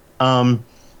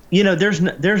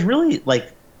 There's really,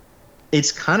 like,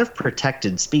 it's kind of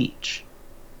protected speech.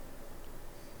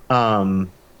 And,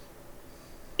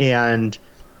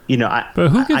 but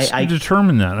who gets to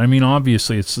determine that? I mean,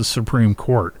 obviously it's the Supreme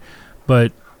Court,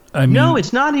 but I mean, no,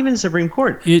 it's not even the Supreme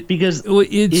Court, because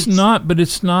it's not, but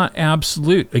it's not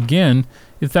absolute. Again,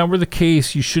 if that were the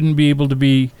case, you shouldn't be able to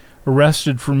be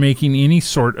arrested for making any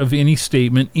sort of any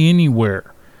statement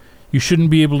anywhere. You shouldn't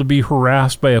be able to be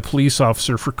harassed by a police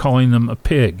officer for calling them a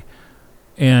pig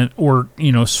or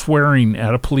swearing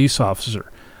at a police officer.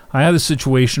 I had a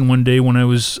situation one day when I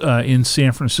was in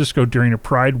San Francisco during a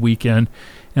Pride weekend,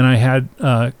 and I had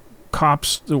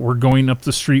cops that were going up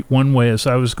the street one way as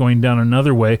I was going down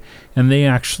another way, and they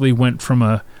actually went from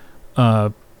a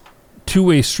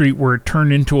two-way street where it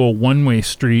turned into a one-way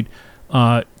street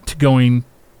to going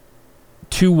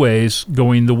two ways,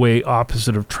 going the way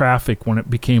opposite of traffic when it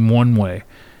became one way.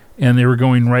 And they were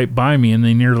going right by me, and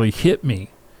they nearly hit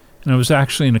me. And I was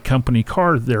actually in a company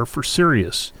car there for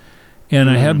Sirius. And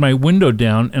I had my window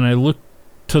down, and I looked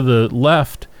to the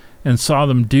left and saw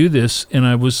them do this, and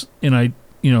I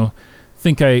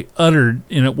think I uttered,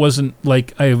 and it wasn't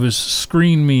like I was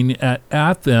screaming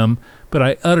at them, but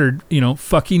I uttered,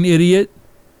 fucking idiot,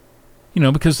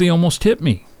 because they almost hit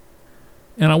me.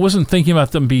 And I wasn't thinking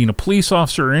about them being a police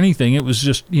officer or anything. It was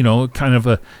just, kind of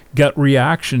a gut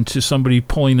reaction to somebody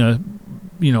pulling a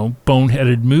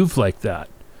boneheaded move like that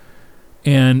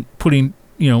and putting,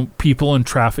 people in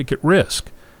traffic at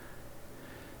risk.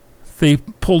 They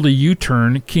pulled a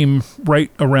U-turn, came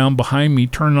right around behind me,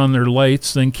 turned on their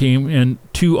lights, then came, and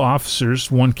two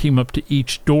officers, one came up to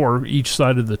each door, each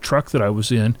side of the truck that I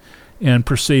was in, and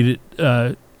proceeded,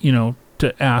 to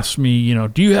ask me,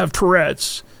 do you have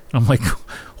Tourette's? And I'm like,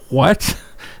 what?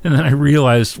 And then I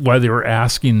realized why they were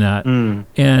asking that. And,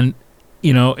 and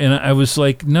I was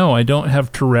like, no, I don't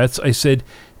have Tourette's. I said,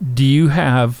 do you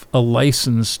have a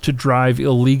license to drive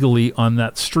illegally on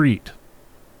that street?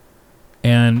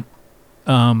 And,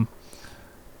 and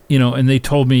they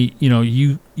told me,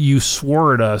 you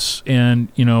swore at us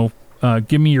and,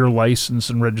 give me your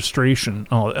license and registration.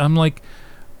 I'm like,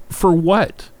 for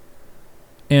what?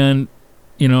 And,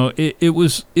 it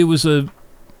was a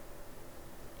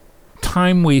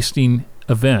time wasting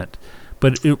event,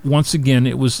 but once again,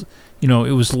 it was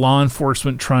law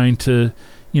enforcement trying to,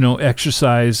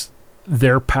 exercise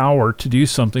their power to do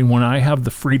something when I have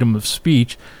the freedom of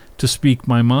speech to speak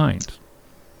my mind.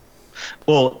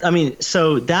 Well,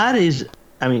 so that is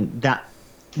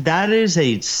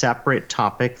a separate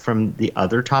topic from the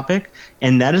other topic,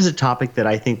 and that is a topic that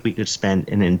I think we could spend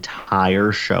an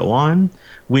entire show on,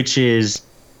 which is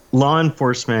law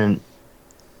enforcement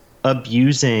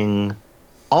abusing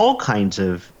all kinds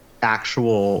of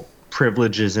actual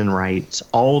privileges and rights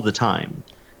all the time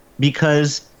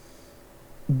because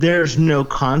there's no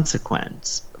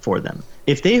consequence for them.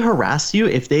 If they harass you,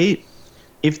 if they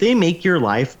make your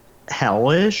life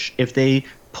hellish, if they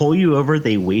pull you over,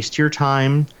 they waste your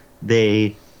time,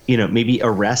 they, maybe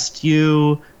arrest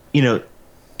you,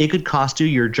 it could cost you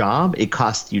your job, it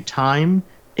costs you time,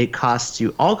 it costs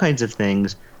you all kinds of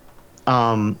things,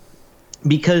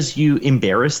 because you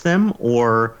embarrass them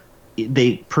or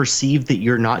they perceive that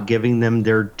you're not giving them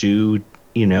their due,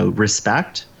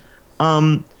 respect.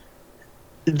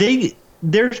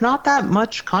 There's not that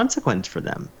much consequence for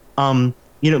them.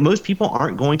 Most people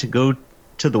aren't going to go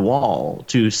to the wall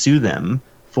to sue them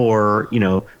for,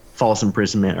 false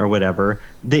imprisonment or whatever.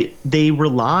 They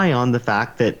rely on the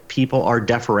fact that people are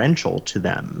deferential to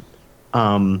them.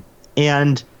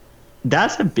 And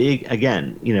that's a big,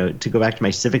 again, to go back to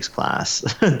my civics class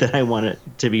that I want it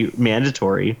to be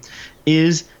mandatory,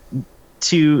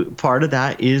 part of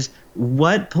that is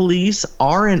what police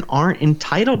are and aren't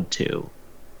entitled to.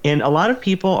 And a lot of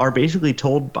people are basically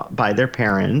told by their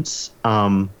parents,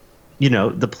 the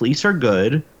police are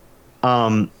good,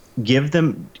 give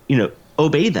them,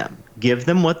 obey them, give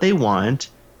them what they want,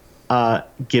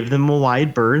 give them a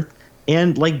wide berth,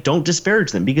 and don't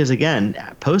disparage them. Because again,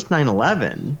 post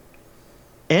 9/11,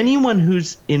 anyone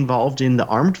who's involved in the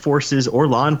armed forces or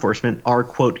law enforcement are,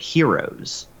 quote,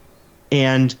 heroes.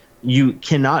 And you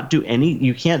cannot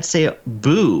you can't say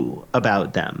boo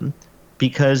about them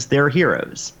because they're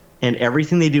heroes and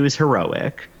everything they do is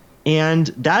heroic. And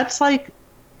that's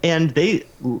and they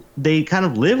kind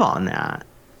of live on that,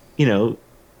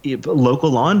 local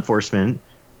law enforcement,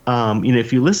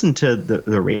 if you listen to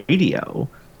the radio,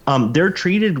 they're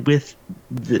treated with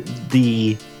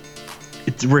the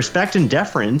respect and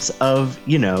deference of,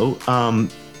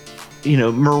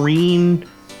 Marine,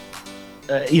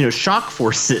 shock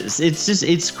forces.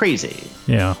 It's crazy.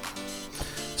 Yeah.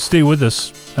 Stay with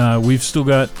us. We've still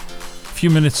got a few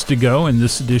minutes to go in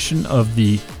this edition of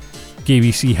the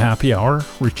GAYBC Happy Hour.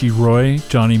 Richie Roy,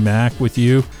 Johnny Mac with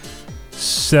you.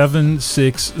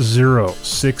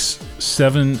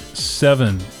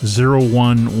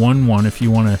 760-677-0111 if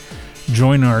you want to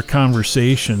join our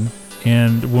conversation.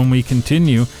 And when we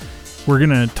continue, we're going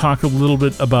to talk a little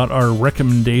bit about our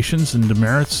recommendations and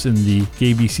demerits in the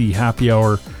GAYBC Happy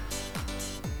Hour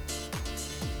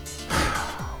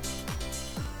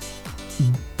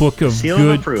book of seal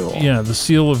good of approval. Yeah, the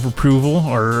seal of approval,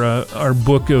 our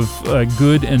book of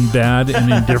good and bad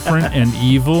and indifferent and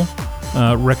evil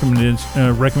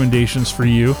recommendations for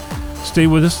you. Stay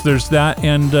with us. There's that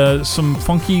and some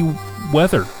funky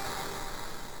weather.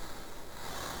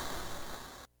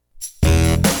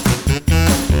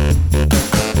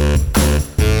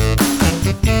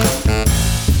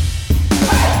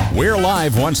 We're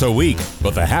live once a week,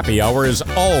 but the Happy Hour is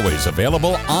always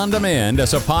available on demand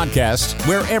as a podcast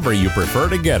wherever you prefer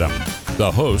to get them.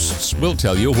 The hosts will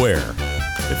tell you where,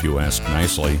 if you ask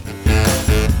nicely.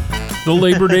 The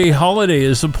Labor Day holiday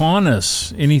is upon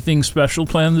us. Anything special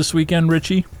planned this weekend,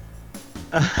 Richie?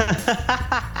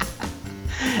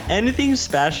 Anything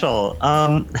special?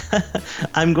 I'm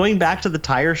going back to the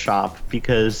tire shop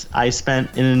because I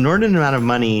spent an inordinate amount of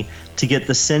money to get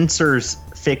the sensors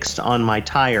fixed on my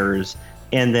tires,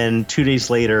 and then 2 days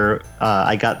later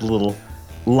I got the little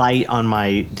light on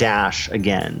my dash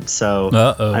again. So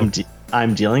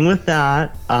I'm dealing with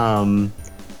that. And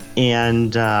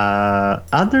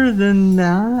other than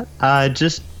that,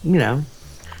 just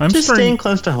staying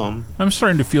close to home. I'm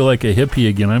starting to feel like a hippie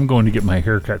again. I'm going to get my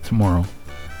hair cut tomorrow.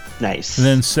 Nice. And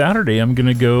then Saturday, I'm going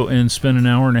to go and spend an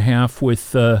hour and a half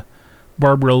with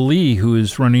Barbara Lee, who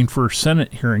is running for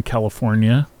Senate here in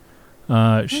California.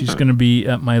 She's going to be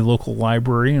at my local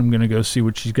library. I'm going to go see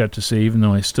what she's got to say, even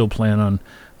though I still plan on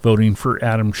voting for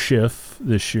Adam Schiff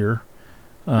this year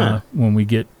when we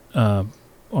get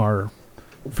our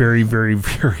very, very,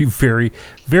 very, very,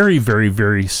 very, very,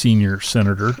 very senior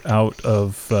senator out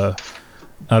of the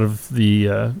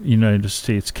United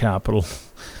States Capitol.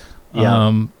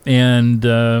 Yeah. And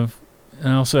I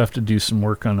also have to do some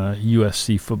work on a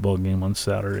USC football game on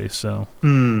Saturday. So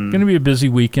going to be a busy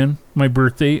weekend. My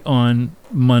birthday on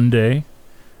Monday,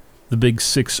 the big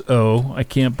 6-0. I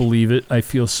can't believe it. I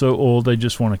feel so old. I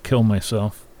just want to kill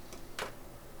myself.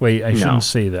 Wait, I shouldn't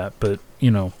say that, but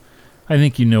I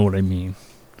think you know what I mean.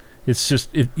 It's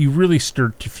just you really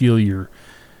start to feel your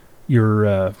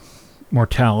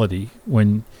mortality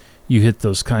when you hit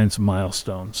those kinds of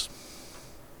milestones.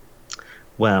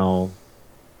 Well,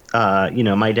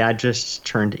 my dad just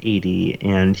turned 80,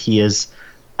 and he is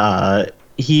as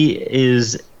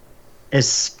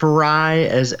spry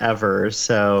as ever.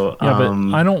 So yeah, but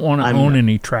I don't want to own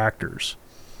any tractors.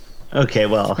 Okay,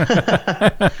 well,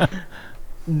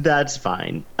 that's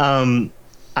fine.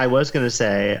 I was going to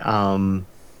say, we're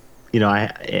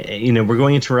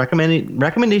going into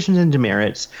recommendations and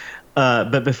demerits.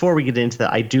 But before we get into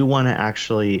that, I do want to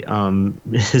actually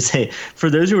say, for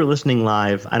those who are listening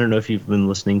live, I don't know if you've been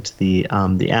listening to the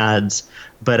ads,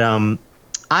 but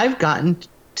I've gotten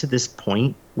to this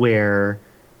point where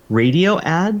radio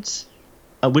ads,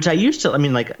 which I used to,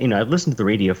 I've listened to the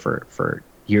radio for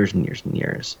years and years and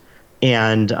years,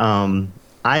 and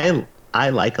I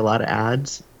like a lot of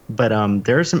ads, but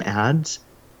there are some ads,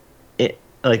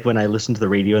 like when I listen to the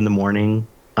radio in the morning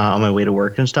on my way to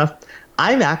work and stuff.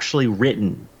 I've actually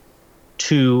written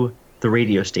to the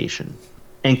radio station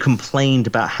and complained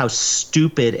about how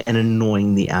stupid and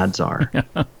annoying the ads are.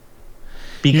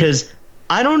 Because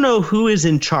I don't know who is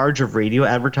in charge of radio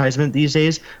advertisement these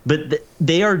days, but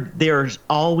they are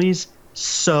always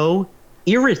so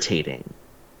irritating.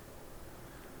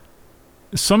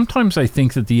 Sometimes I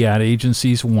think that the ad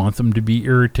agencies want them to be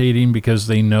irritating because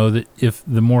they know that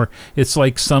it's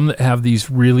like some that have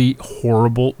these really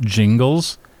horrible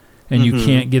jingles, and you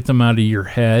can't get them out of your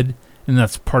head, and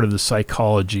that's part of the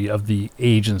psychology of the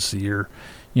agency or,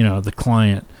 the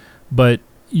client. But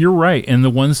you're right, and the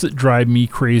ones that drive me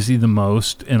crazy the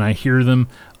most, and I hear them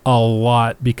a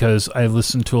lot because I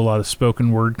listen to a lot of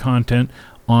spoken word content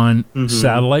on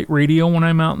satellite radio when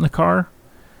I'm out in the car,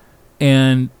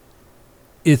 and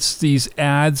it's these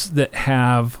ads that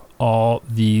have all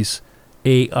these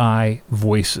AI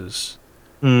voices.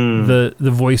 The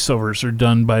voiceovers are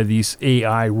done by these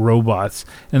AI robots,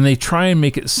 and they try and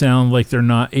make it sound like they're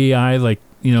not AI, like,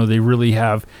 they really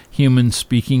have human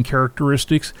speaking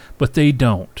characteristics, but they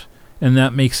don't. And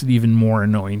that makes it even more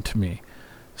annoying to me.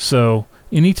 So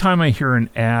anytime I hear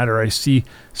an ad or I see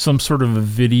some sort of a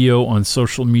video on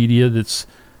social media that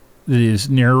is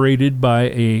narrated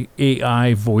by a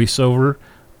AI voiceover,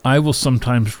 I will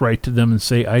sometimes write to them and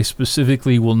say, I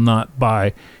specifically will not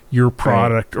buy your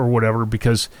product or whatever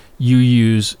because you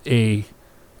use a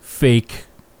fake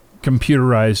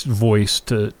computerized voice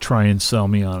to try and sell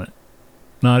me on it.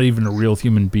 Not even a real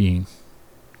human being.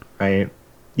 Right.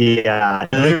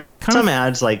 Yeah. Some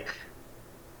ads like,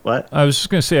 what? I was just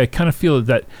going to say, I kind of feel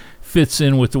that fits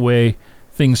in with the way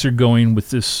things are going with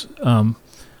this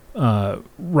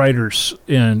writers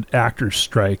and actors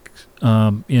strike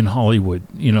in Hollywood,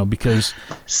 because...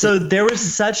 So there was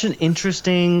such an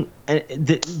interesting...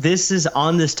 this is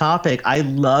on this topic. I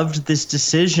loved this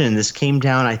decision. This came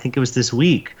down, I think it was this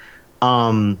week,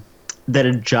 that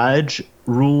a judge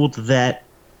ruled that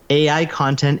AI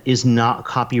content is not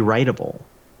copyrightable.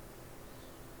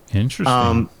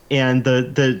 Interesting. And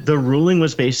the ruling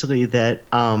was basically that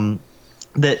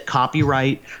that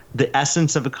copyright, the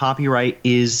essence of a copyright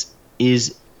is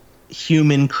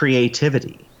human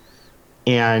creativity.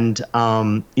 And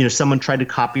someone tried to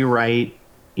copyright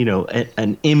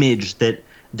an image that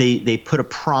they put a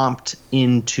prompt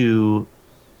into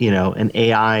an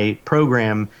AI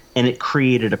program, and it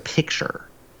created a picture,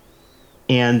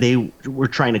 and they were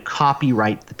trying to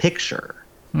copyright the picture.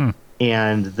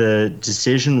 And the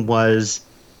decision was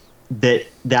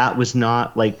that was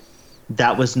not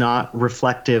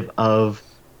reflective of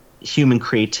human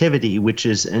creativity, which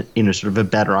is sort of a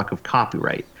bedrock of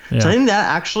copyright. Yeah. So I think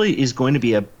that actually is going to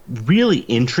be a really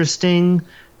interesting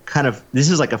kind of, this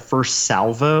is like a first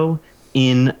salvo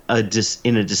in a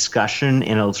discussion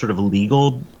in a sort of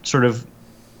legal sort of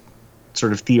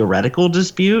theoretical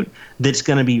dispute that's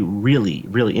going to be really,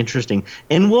 really interesting,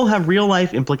 and will have real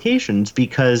life implications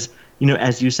because,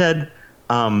 as you said,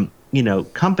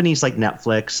 companies like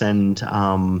Netflix and,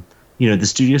 the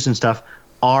studios and stuff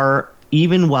are,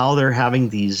 even while they're having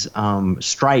these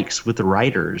strikes with the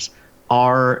writers,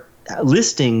 are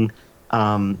listing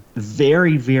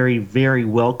very, very, very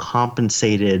well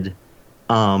compensated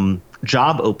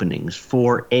job openings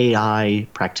for AI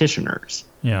practitioners.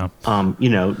 Yeah.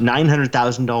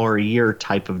 $900,000 a year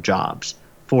type of jobs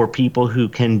for people who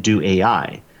can do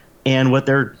AI. And what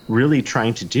they're really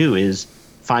trying to do is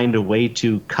find a way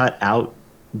to cut out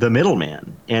the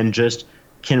middleman and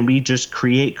can we just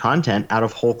create content out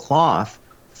of whole cloth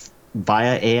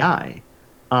via AI?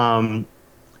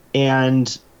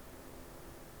 And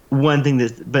one thing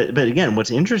but again,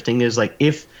 what's interesting is like,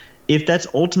 if that's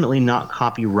ultimately not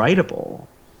copyrightable,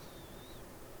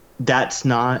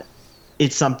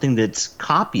 it's something that's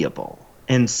copyable.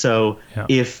 And so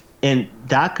and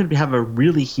that could have a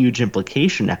really huge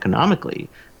implication economically,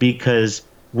 because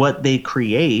what they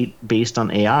create based on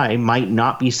AI might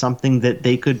not be something that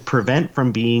they could prevent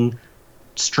from being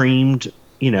streamed,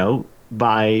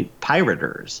 by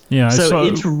pirators. Yeah. So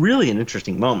it's really an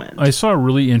interesting moment. I saw a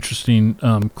really interesting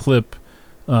clip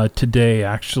today,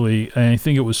 actually. I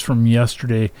think it was from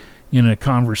yesterday, in a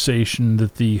conversation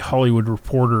that the Hollywood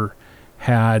Reporter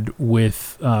had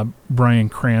with Bryan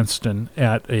Cranston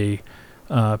at a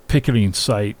picketing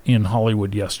site in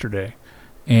Hollywood yesterday.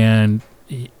 And,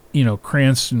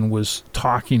 Cranston was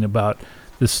talking about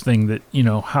this thing that,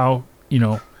 how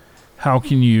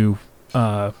can you,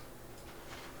 I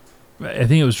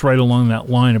think it was right along that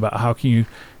line about how can you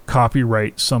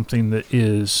copyright something that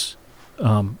is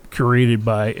curated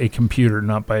by a computer,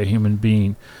 not by a human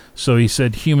being. So he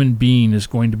said human being is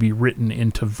going to be written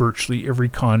into virtually every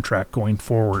contract going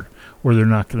forward, or they're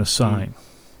not going to sign.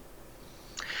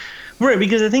 Right,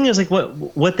 because the thing is, like,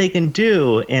 what they can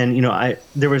do, and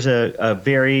there was a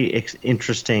very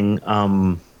interesting,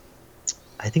 I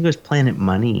think it was Planet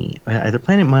Money, either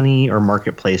Planet Money or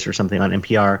Marketplace or something on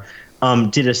NPR,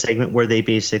 did a segment where they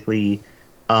basically,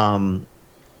 I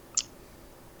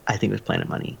think it was Planet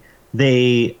Money,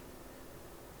 they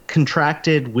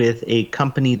contracted with a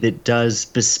company that does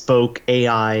bespoke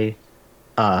AI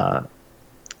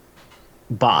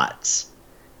bots,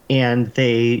 and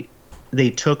they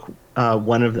took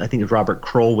one of, I think it was Robert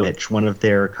Krulwich, one of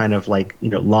their kind of like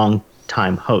long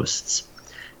time hosts,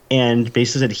 and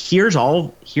basically said, here's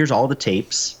all the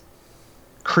tapes,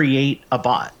 create a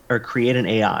bot or create an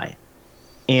AI.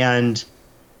 And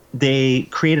they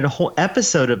created a whole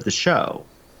episode of the show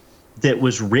that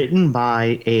was written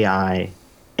by AI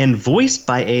and voiced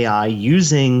by AI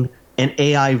using an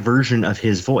AI version of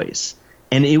his voice.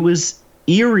 And it was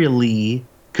eerily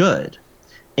good.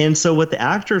 And so what the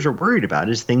actors are worried about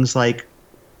is things like,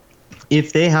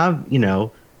 if they have,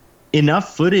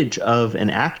 enough footage of an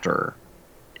actor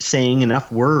saying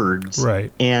enough words,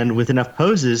 right, and with enough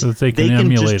poses, so that they can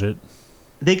emulate it.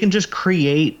 They can just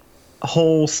create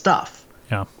whole stuff,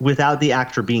 yeah, without the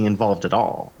actor being involved at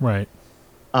all. Right.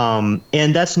 And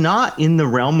that's not in the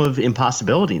realm of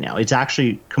impossibility now. It's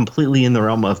actually completely in the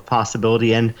realm of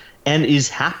possibility and is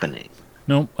happening.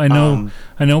 No, I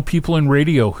know people in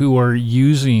radio who are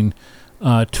using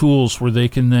tools where they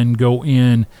can then go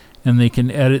in and they can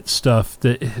edit stuff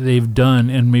that they've done,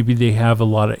 and maybe they have a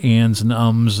lot of ands and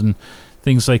ums and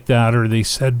things like that, or they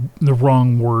said the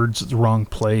wrong words at the wrong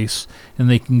place, and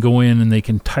they can go in and they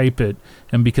can type it,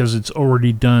 and because it's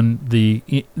already done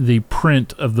the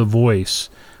print of the voice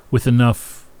with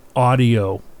enough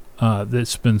audio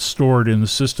that's been stored in the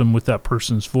system with that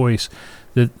person's voice,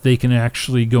 that they can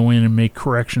actually go in and make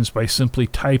corrections by simply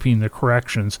typing the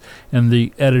corrections, and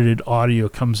the edited audio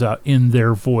comes out in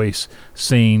their voice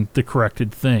saying the corrected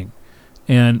thing.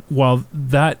 And while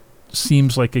that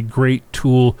seems like a great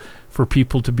tool for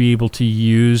people to be able to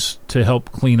use to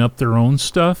help clean up their own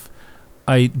stuff,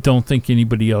 I don't think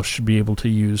anybody else should be able to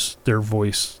use their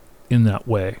voice in that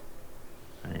way.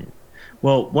 Right.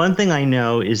 Well, one thing I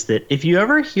know is that if you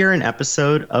ever hear an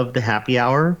episode of the Happy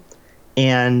Hour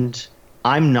and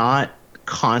I'm not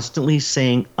constantly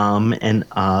saying and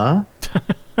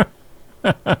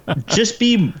just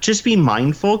be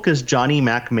mindful, because Johnny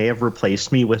Mac may have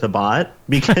replaced me with a bot,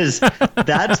 because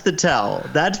that's the tell.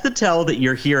 That's the tell that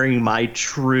you're hearing my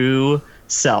true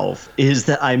self, is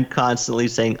that I'm constantly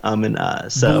saying and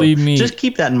So believe me, just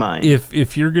keep that in mind.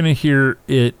 If you're going to hear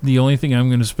it, the only thing I'm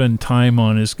going to spend time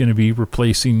on is going to be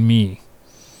replacing me.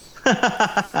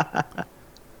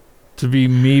 to be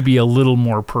maybe a little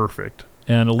more perfect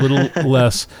and a little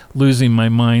less losing my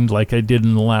mind like I did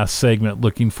in the last segment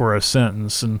looking for a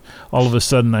sentence, and all of a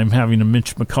sudden I'm having a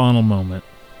Mitch McConnell moment.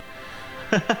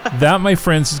 That, my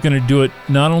friends, is going to do it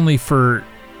not only for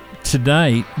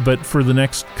tonight, but for the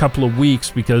next couple of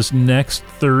weeks, because next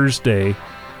Thursday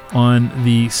on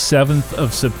the 7th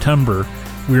of September,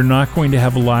 we're not going to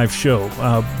have a live show.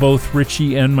 Both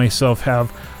Richie and myself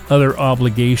have other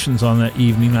obligations on that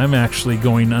evening. I'm actually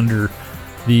going under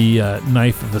the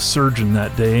knife of a surgeon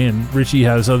that day, and Richie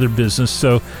has other business,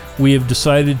 so we have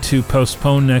decided to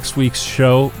postpone next week's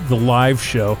show, the live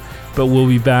show, but we'll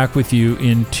be back with you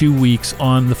in 2 weeks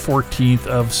on the 14th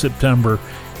of September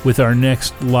with our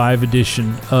next live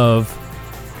edition of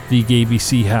the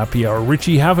GAYBC Happy Hour.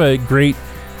 Richie, have a great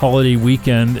holiday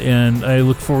weekend, and I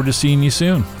look forward to seeing you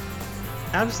soon.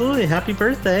 Absolutely. Happy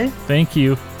birthday. Thank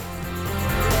you.